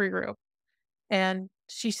recovery group. And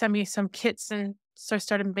she sent me some kits. And so I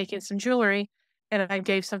started making some jewelry and I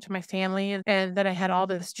gave some to my family and then I had all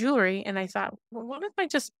this jewelry. And I thought, well, what if I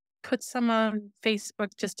just put some on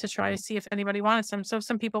Facebook just to try to see if anybody wanted some? So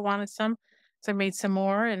some people wanted some. So I made some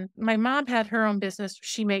more. And my mom had her own business.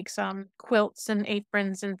 She makes quilts and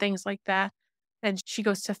aprons and things like that. And she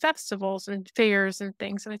goes to festivals and fairs and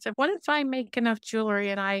things. And I said, what if I make enough jewelry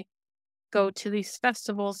and I go to these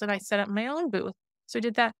festivals and I set up my own booth? So I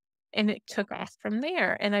did that and it took off from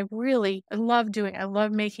there. And I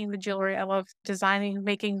love making the jewelry. I love designing,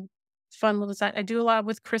 making fun little design. I do a lot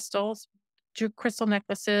with crystals, crystal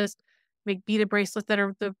necklaces, make beaded bracelets that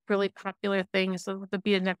are the really popular things. So the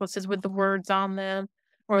beaded necklaces with the words on them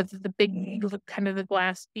or the big kind of the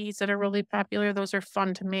glass beads that are really popular. Those are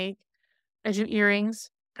fun to make. I do earrings.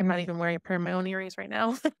 I'm not even wearing a pair of my own earrings right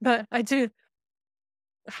now, but I do.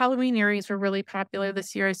 Halloween earrings were really popular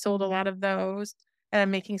this year. I sold a lot of those. And I'm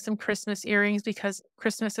making some Christmas earrings because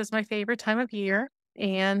Christmas is my favorite time of year.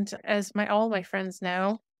 And as all my friends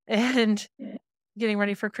know, and getting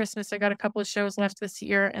ready for Christmas, I got a couple of shows left this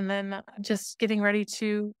year. And then just getting ready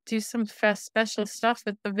to do some special stuff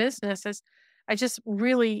with the business. It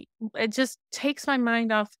just takes my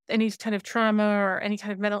mind off any kind of trauma or any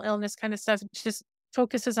kind of mental illness kind of stuff. It just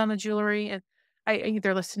focuses on the jewelry. And I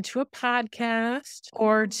either listen to a podcast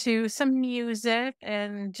or to some music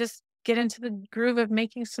and just get into the groove of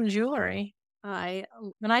making some jewelry.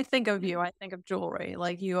 When I think of you, I think of jewelry.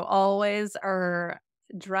 Like you always are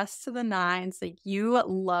dressed to the nines. Like you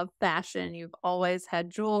love fashion. You've always had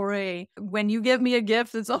jewelry. When you give me a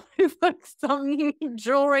gift, it's always like some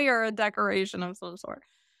jewelry or a decoration of some sort.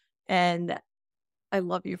 And I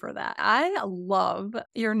love you for that. I love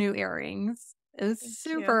your new earrings. It's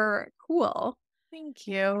super cool. Thank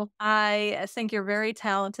you. I think you're very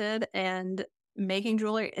talented and making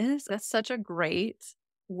jewelry that's such a great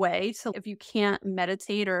way to, if you can't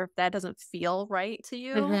meditate or if that doesn't feel right to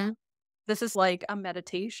you, this is like a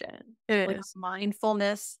meditation. It like is. a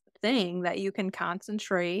mindfulness thing that you can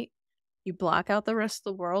concentrate. You block out the rest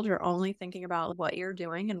of the world. You're only thinking about what you're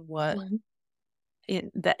doing and what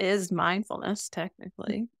that is mindfulness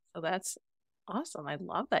technically. So that's awesome. I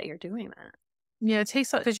love that you're doing that. Yeah, it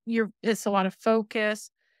takes it's a lot of focus.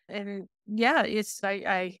 And yeah,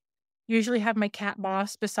 I usually have my cat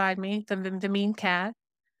boss beside me, the mean cat.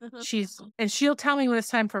 She'll tell me when it's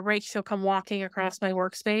time for a break. She'll come walking across my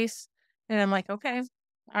workspace and I'm like, okay,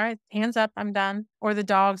 all right, hands up, I'm done. Or the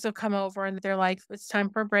dogs will come over and they're like, it's time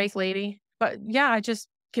for a break, lady. But yeah,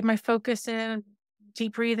 get my focus in,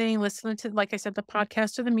 deep breathing, listening to, like I said, the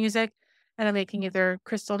podcast or the music, and I'm making either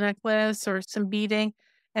crystal necklace or some beading.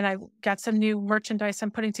 And I got some new merchandise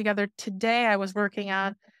I'm putting together today. I was working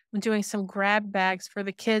on doing some grab bags for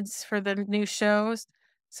the kids for the new shows.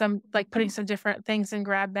 Some like putting some different things in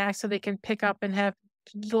grab bags so they can pick up and have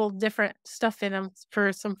little different stuff in them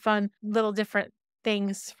for some fun, little different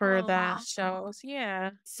things for the shows.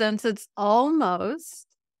 Yeah. Since it's almost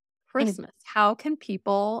Christmas, how can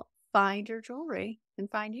people find your jewelry and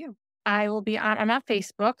find you? I'm on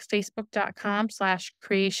Facebook,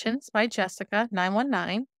 facebook.com/creations by Jessica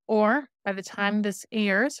 919. Or by the time this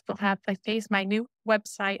airs, we'll have my new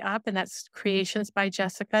website up, and that's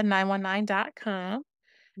creationsbyjessica919.com.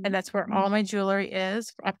 And that's where all my jewelry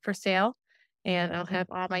is up for sale. And I'll have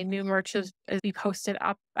all my new merches be posted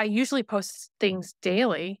up. I usually post things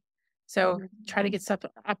daily. So try to get stuff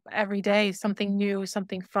up every day, something new,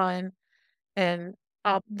 something fun. And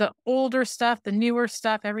the older stuff, the newer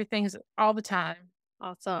stuff, everything's all the time.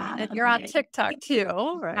 Awesome. And you're on TikTok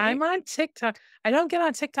too, right? I'm on TikTok. I don't get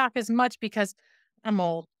on TikTok as much because I'm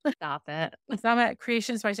old. Stop it. So I'm at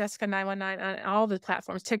Creations by Jessica 919 on all the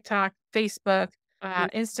platforms: TikTok, Facebook,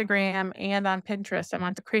 Instagram, and on Pinterest. I'm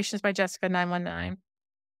on the Creations by Jessica 919.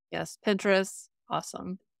 Yes, Pinterest.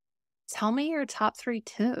 Awesome. Tell me your top 3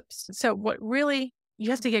 tips. So you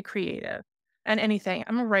have to get creative and anything.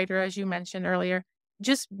 I'm a writer, as you mentioned earlier.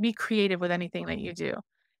 Just be creative with anything that you do.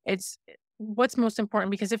 It's what's most important,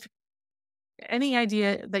 because if any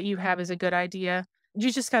idea that you have is a good idea,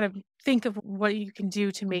 you just got to think of what you can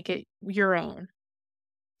do to make it your own.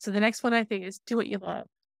 So the next one I think is do what you love.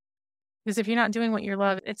 Because if you're not doing what you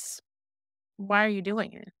love, why are you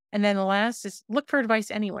doing it? And then the last is look for advice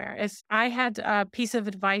anywhere. I had a piece of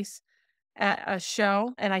advice at a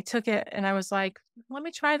show and I took it and I was like, let me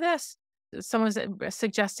try this. Someone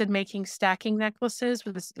suggested making stacking necklaces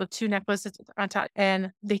with 2 necklaces on top,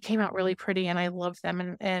 and they came out really pretty and I love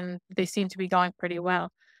them, and they seem to be going pretty well.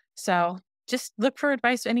 So just look for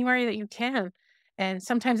advice anywhere that you can. And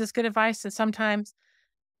sometimes it's good advice and sometimes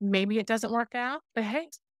maybe it doesn't work out, but hey,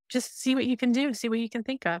 just see what you can do, see what you can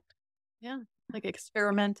think of. Yeah. Like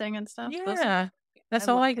experimenting and stuff. Yeah. That's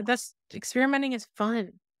experimenting is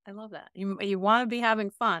fun. I love that. You want to be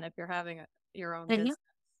having fun if you're having your own business.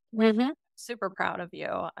 Super proud of you.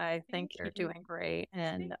 I think you're doing great.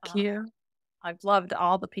 And Thank you. I've loved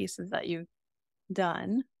all the pieces that you've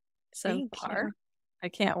done so far. I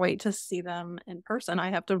can't wait to see them in person. I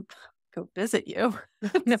have to go visit you.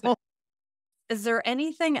 No. Is there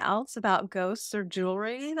anything else about ghosts or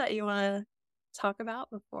jewelry that you want to talk about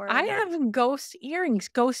before? I have ghost earrings,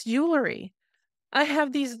 ghost jewelry. I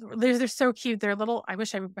have these. They're so cute. They're little. I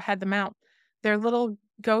wish I had them out. They're little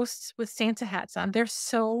ghosts with Santa hats on. They're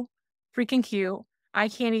so freaking cute. I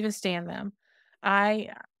can't even stand them.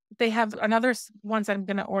 They have another ones I'm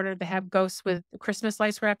going to order. They have ghosts with Christmas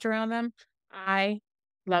lights wrapped around them. I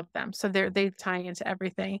love them. So they tie into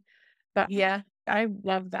everything. But yeah, I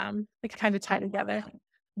love them. They kind of tie together.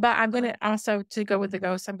 But I'm going to also, to go with the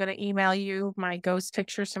ghosts, I'm going to email you my ghost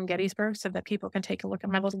pictures from Gettysburg so that people can take a look at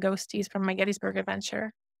my little ghosties from my Gettysburg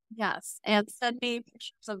adventure. Yes. And send me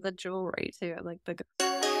pictures of the jewelry too. Like the put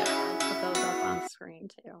those up on screen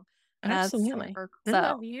too. Absolutely. I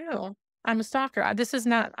love you. I'm a stalker.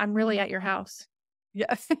 I'm really at your house.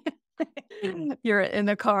 Yeah. You're in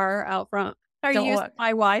the car out front. Are Don't you using look. my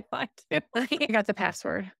Wi-Fi too? I got the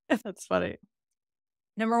password. That's funny.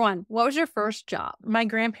 Number 1, what was your first job? My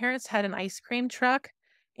grandparents had an ice cream truck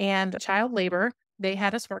and child labor. They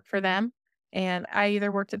had us work for them. And I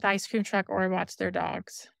either worked at the ice cream truck or I watched their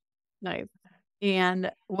dogs. Nice.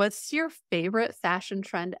 And what's your favorite fashion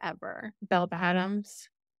trend ever? Bell bottoms.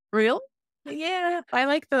 Real? Yeah. I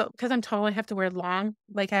like because I'm tall, I have to wear long.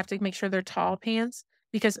 Like I have to make sure they're tall pants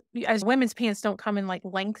because as women's pants don't come in like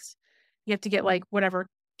lengths. You have to get like whatever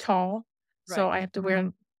tall. Right. So I have to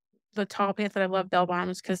wear the tall pants that I love bell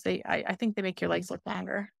bottoms because I think they make your legs look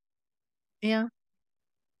longer. Yeah.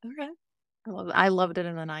 Okay. I loved it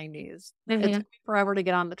in the 90s. It took me forever to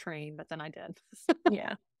get on the train, but then I did.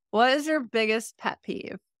 Yeah. What is your biggest pet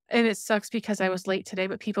peeve? And it sucks because I was late today,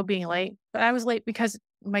 but people being late. But I was late because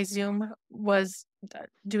my Zoom was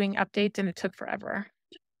doing updates and it took forever.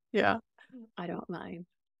 Yeah. I don't mind.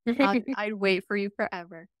 I'd wait for you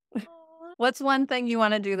forever. What's one thing you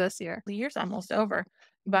want to do this year? The year's almost over,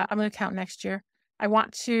 but I'm going to count next year. Adam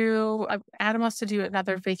wants to do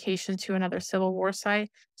another vacation to another Civil War site.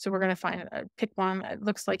 So we're going to pick one. It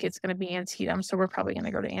looks like it's going to be Antietam. So we're probably going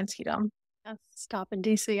to go to Antietam. Stop in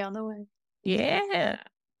DC on the way. Yeah.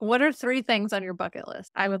 What are 3 things on your bucket list?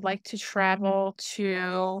 I would like to travel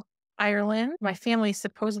to Ireland. My family,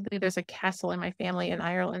 supposedly there's a castle in my family in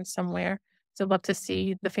Ireland somewhere. So I'd love to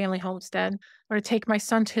see the family homestead, or to take my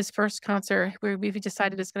son to his first concert, where we've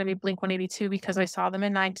decided it's going to be Blink-182 because I saw them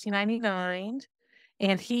in 1999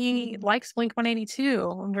 and he likes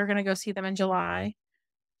Blink-182, and we're going to go see them in July.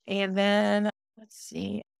 And then let's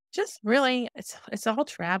see, just really, it's all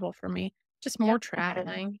travel for me. Just more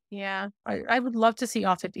traveling. Yeah. I would love to see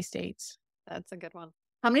all 50 states. That's a good one.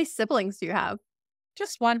 How many siblings do you have?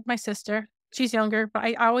 Just one, my sister. She's younger, but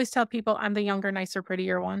I always tell people I'm the younger, nicer,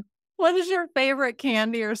 prettier one. What is your favorite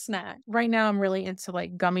candy or snack? Right now, I'm really into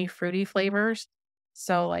like gummy, fruity flavors.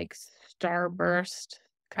 So like Starburst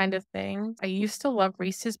kind of thing. I used to love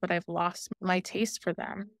Reese's, but I've lost my taste for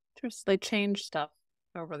them. Just they change stuff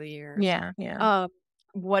over the years. Yeah, yeah.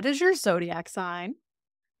 What is your zodiac sign?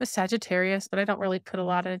 A Sagittarius, but I don't really put a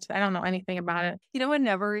lot into. I don't know anything about it. You know, I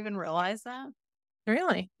never even realized that.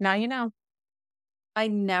 Really? Now you know. I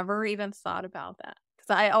never even thought about that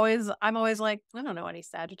because I'm always like, I don't know any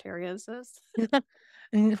Sagittariuses.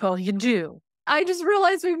 Well, you do. I just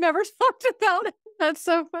realized we've never talked about it. That's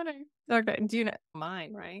so funny. Okay, do you know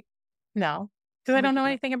mine? Right? No, because I don't know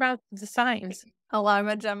anything about the signs. Oh, I'm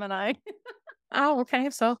a Gemini. Oh, okay.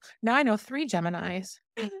 So now I know 3 Geminis.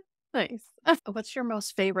 Nice. What's your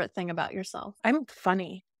most favorite thing about yourself? I'm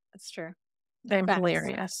funny. That's true. I'm Facts.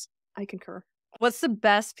 hilarious. I concur. What's the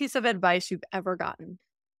best piece of advice you've ever gotten?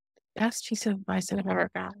 Best piece of advice that I've ever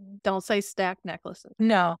gotten. Don't say stack necklaces.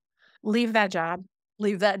 No, leave that job.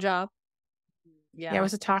 Leave that job. Yeah, it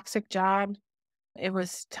was a toxic job. It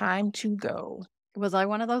was time to go. Was I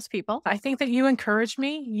one of those people? I think that you encouraged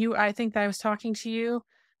me. I think that I was talking to you,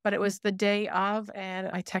 but it was the day of, and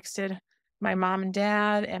I texted my mom and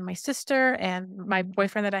dad and my sister and my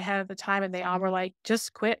boyfriend that I had at the time, and they all were like,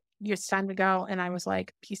 just quit. It's time to go. And I was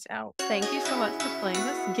like, peace out. Thank you so much for playing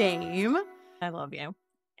this game. I love you.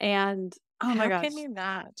 And oh my gosh. How can you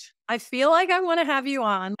not? I feel like I want to have you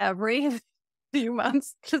on every few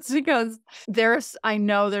months just because I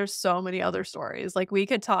know there's so many other stories. Like we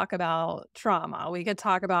could talk about trauma. We could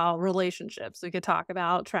talk about relationships. We could talk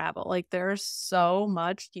about travel. Like there's so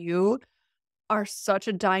much. You are such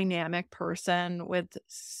a dynamic person with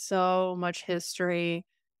so much history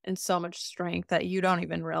and so much strength that you don't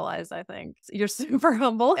even realize. I think you're super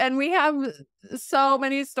humble. And we have so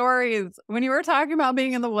many stories. When you were talking about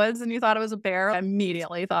being in the woods and you thought it was a bear, I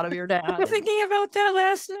immediately thought of your dad. I was thinking about that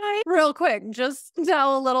last night. Real quick, just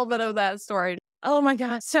tell a little bit of that story. Oh my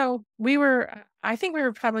God. So I think we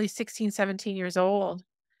were probably 16, 17 years old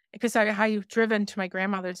because I had driven to my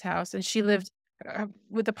grandmother's house, and she lived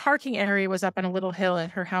with the parking area was up on a little hill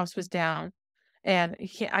and her house was down. And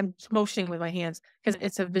I'm motioning with my hands because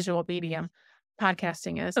it's a visual medium.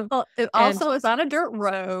 Podcasting is. Well, it also is on a dirt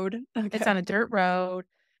road. Okay. It's on a dirt road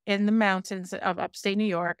in the mountains of upstate New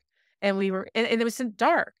York. And and it was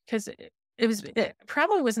dark because it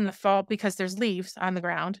probably was in the fall because there's leaves on the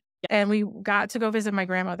ground. And we got to go visit my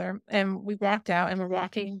grandmother, and we walked out and we're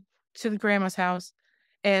walking to the grandma's house,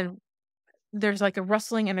 and there's like a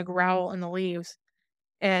rustling and a growl in the leaves.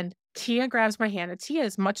 And Tia grabs my hand, and Tia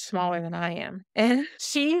is much smaller than I am. And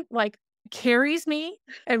she like carries me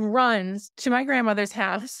and runs to my grandmother's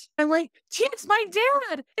house. I'm like, Tia, it's my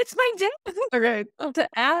dad. It's my dad. Okay. To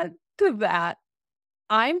add to that,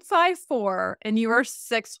 I'm 5'4" and you are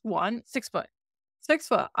 6'1". 6 foot. 6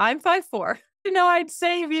 foot. I'm 5'4". You know, I'd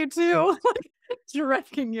save you too.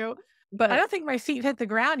 Directing you. But I don't think my feet hit the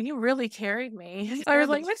ground. You really carried me. I was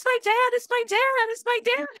like, it's my dad. It's my dad. It's my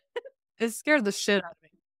dad. It scared the shit out of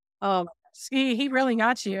me. He really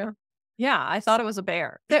got you. Yeah, I thought it was a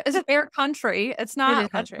bear. It's a bear country. It's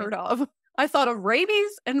not unheard of. I thought of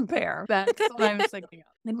rabies and bear. That's what I was thinking of.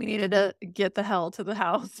 And we needed to get the hell to the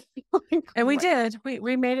house. And we did.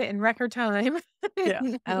 We made it in record time. Yeah.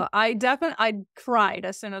 I cried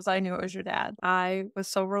as soon as I knew it was your dad. I was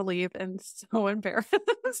so relieved and so embarrassed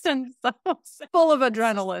and so full of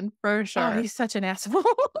adrenaline for sure. Oh, he's such an asshole.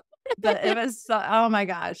 But it was, oh my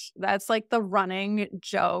gosh, that's like the running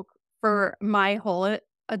joke for my whole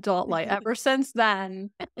adult life. Ever since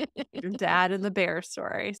then, your dad and the bear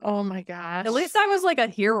story. Oh my gosh. At least I was like a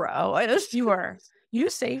hero. You were. You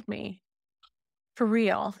saved me. For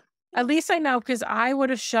real. At least I know, because I would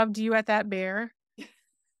have shoved you at that bear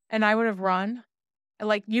and I would have run.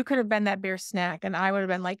 Like you could have been that bear snack and I would have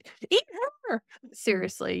been like, eat her.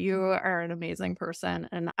 Seriously, you are an amazing person.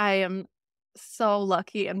 And I am so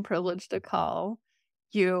lucky and privileged to call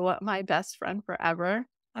you my best friend forever.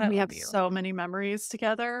 We have so many memories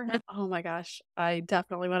together. Oh my gosh. I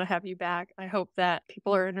definitely want to have you back. I hope that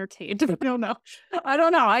people are entertained. I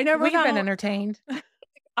don't know. I never We've been entertained.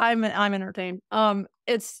 I'm entertained.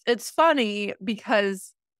 It's funny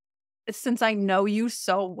because since I know you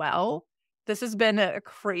so well, this has been a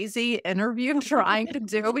crazy interview trying to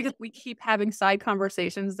do because we keep having side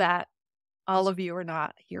conversations that all of you are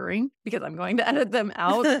not hearing because I'm going to edit them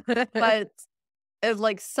out. But it's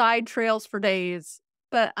like side trails for days.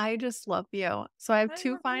 But I just love you. So I have I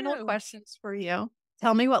two love final you. questions for you.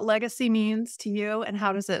 Tell me what legacy means to you and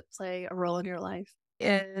how does it play a role in your life?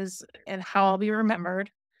 Is and how I'll be remembered.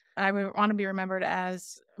 I would want to be remembered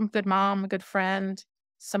as a good mom, a good friend,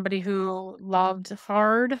 somebody who loved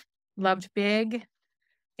hard, loved big,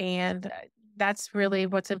 and that's really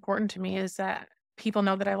what's important to me is that people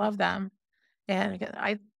know that I love them. And again,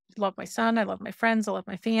 I love my son, I love my friends, I love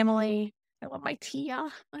my family, I love my Tia.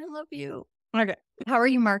 I love you. Okay. How are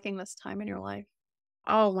you marking this time in your life?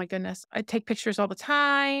 Oh my goodness. I take pictures all the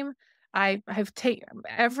time. I have taken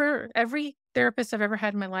every therapist I've ever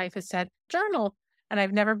had in my life has said, journal. And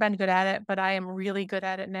I've never been good at it, but I am really good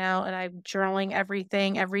at it now. And I'm journaling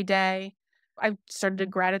everything every day. I've started a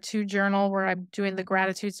gratitude journal where I'm doing the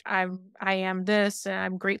gratitudes. I am this and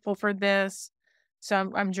I'm grateful for this. So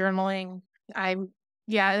I'm journaling.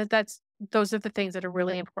 Yeah, those are the things that are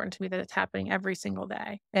really important to me that it's happening every single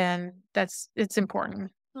day. And it's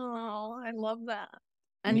important. Oh, I love that.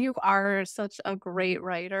 And you are such a great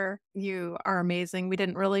writer. You are amazing. We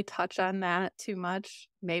didn't really touch on that too much.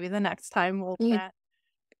 Maybe the next time we'll Yeah. chat.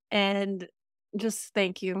 And just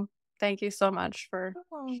thank you. Thank you so much for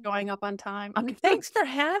Oh. showing up on time. Thanks for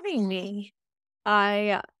having me.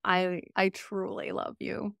 I truly love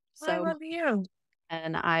you. I So love you.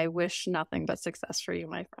 and I wish nothing but success for you,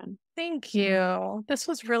 my friend. Thank you. This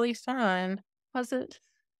was really fun. Was it?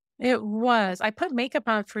 It was. I put makeup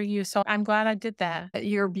on for you, so I'm glad I did that.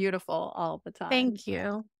 You're beautiful all the time. Thank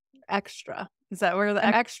you. Extra. Is that where the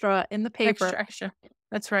Ex- extra in the paper? Extra.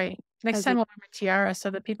 That's right. Next Has time it- we'll wear my tiara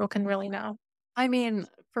so that people can really know. I mean,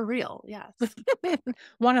 for real, yes.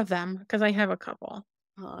 One of them, because I have a couple.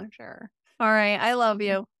 Oh, sure. All right. I love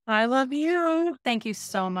you. I love you. Thank you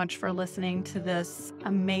so much for listening to this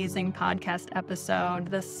amazing podcast episode,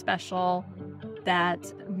 this special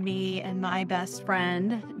that me and my best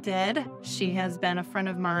friend did. She has been a friend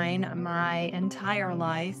of mine my entire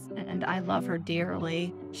life, and I love her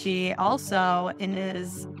dearly. She also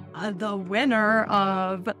is the winner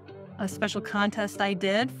of a special contest I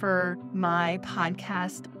did for my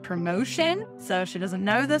podcast promotion. So she doesn't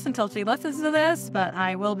know this until she listens to this, but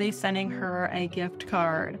I will be sending her a gift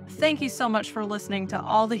card. Thank you so much for listening to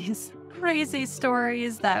all these crazy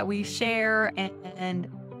stories that we share, and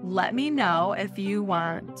let me know if you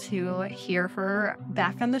want to hear her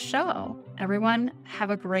back on the show. Everyone, have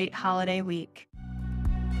a great holiday week.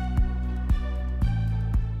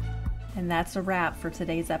 And that's a wrap for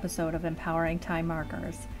today's episode of Empowering Time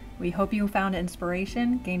Markers. We hope you found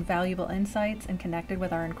inspiration, gained valuable insights, and connected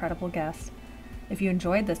with our incredible guest. If you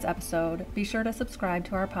enjoyed this episode, be sure to subscribe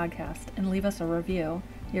to our podcast and leave us a review.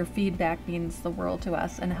 Your feedback means the world to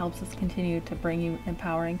us and helps us continue to bring you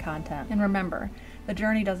empowering content. And remember, the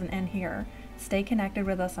journey doesn't end here. Stay connected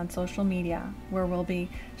with us on social media, where we'll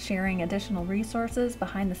be sharing additional resources,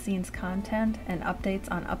 behind-the-scenes content, and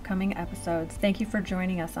updates on upcoming episodes. Thank you for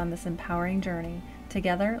joining us on this empowering journey.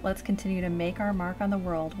 Together, let's continue to make our mark on the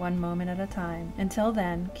world one moment at a time. Until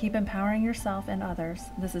then, keep empowering yourself and others.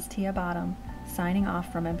 This is Tia Bottom, signing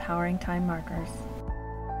off from Empowering Time Markers.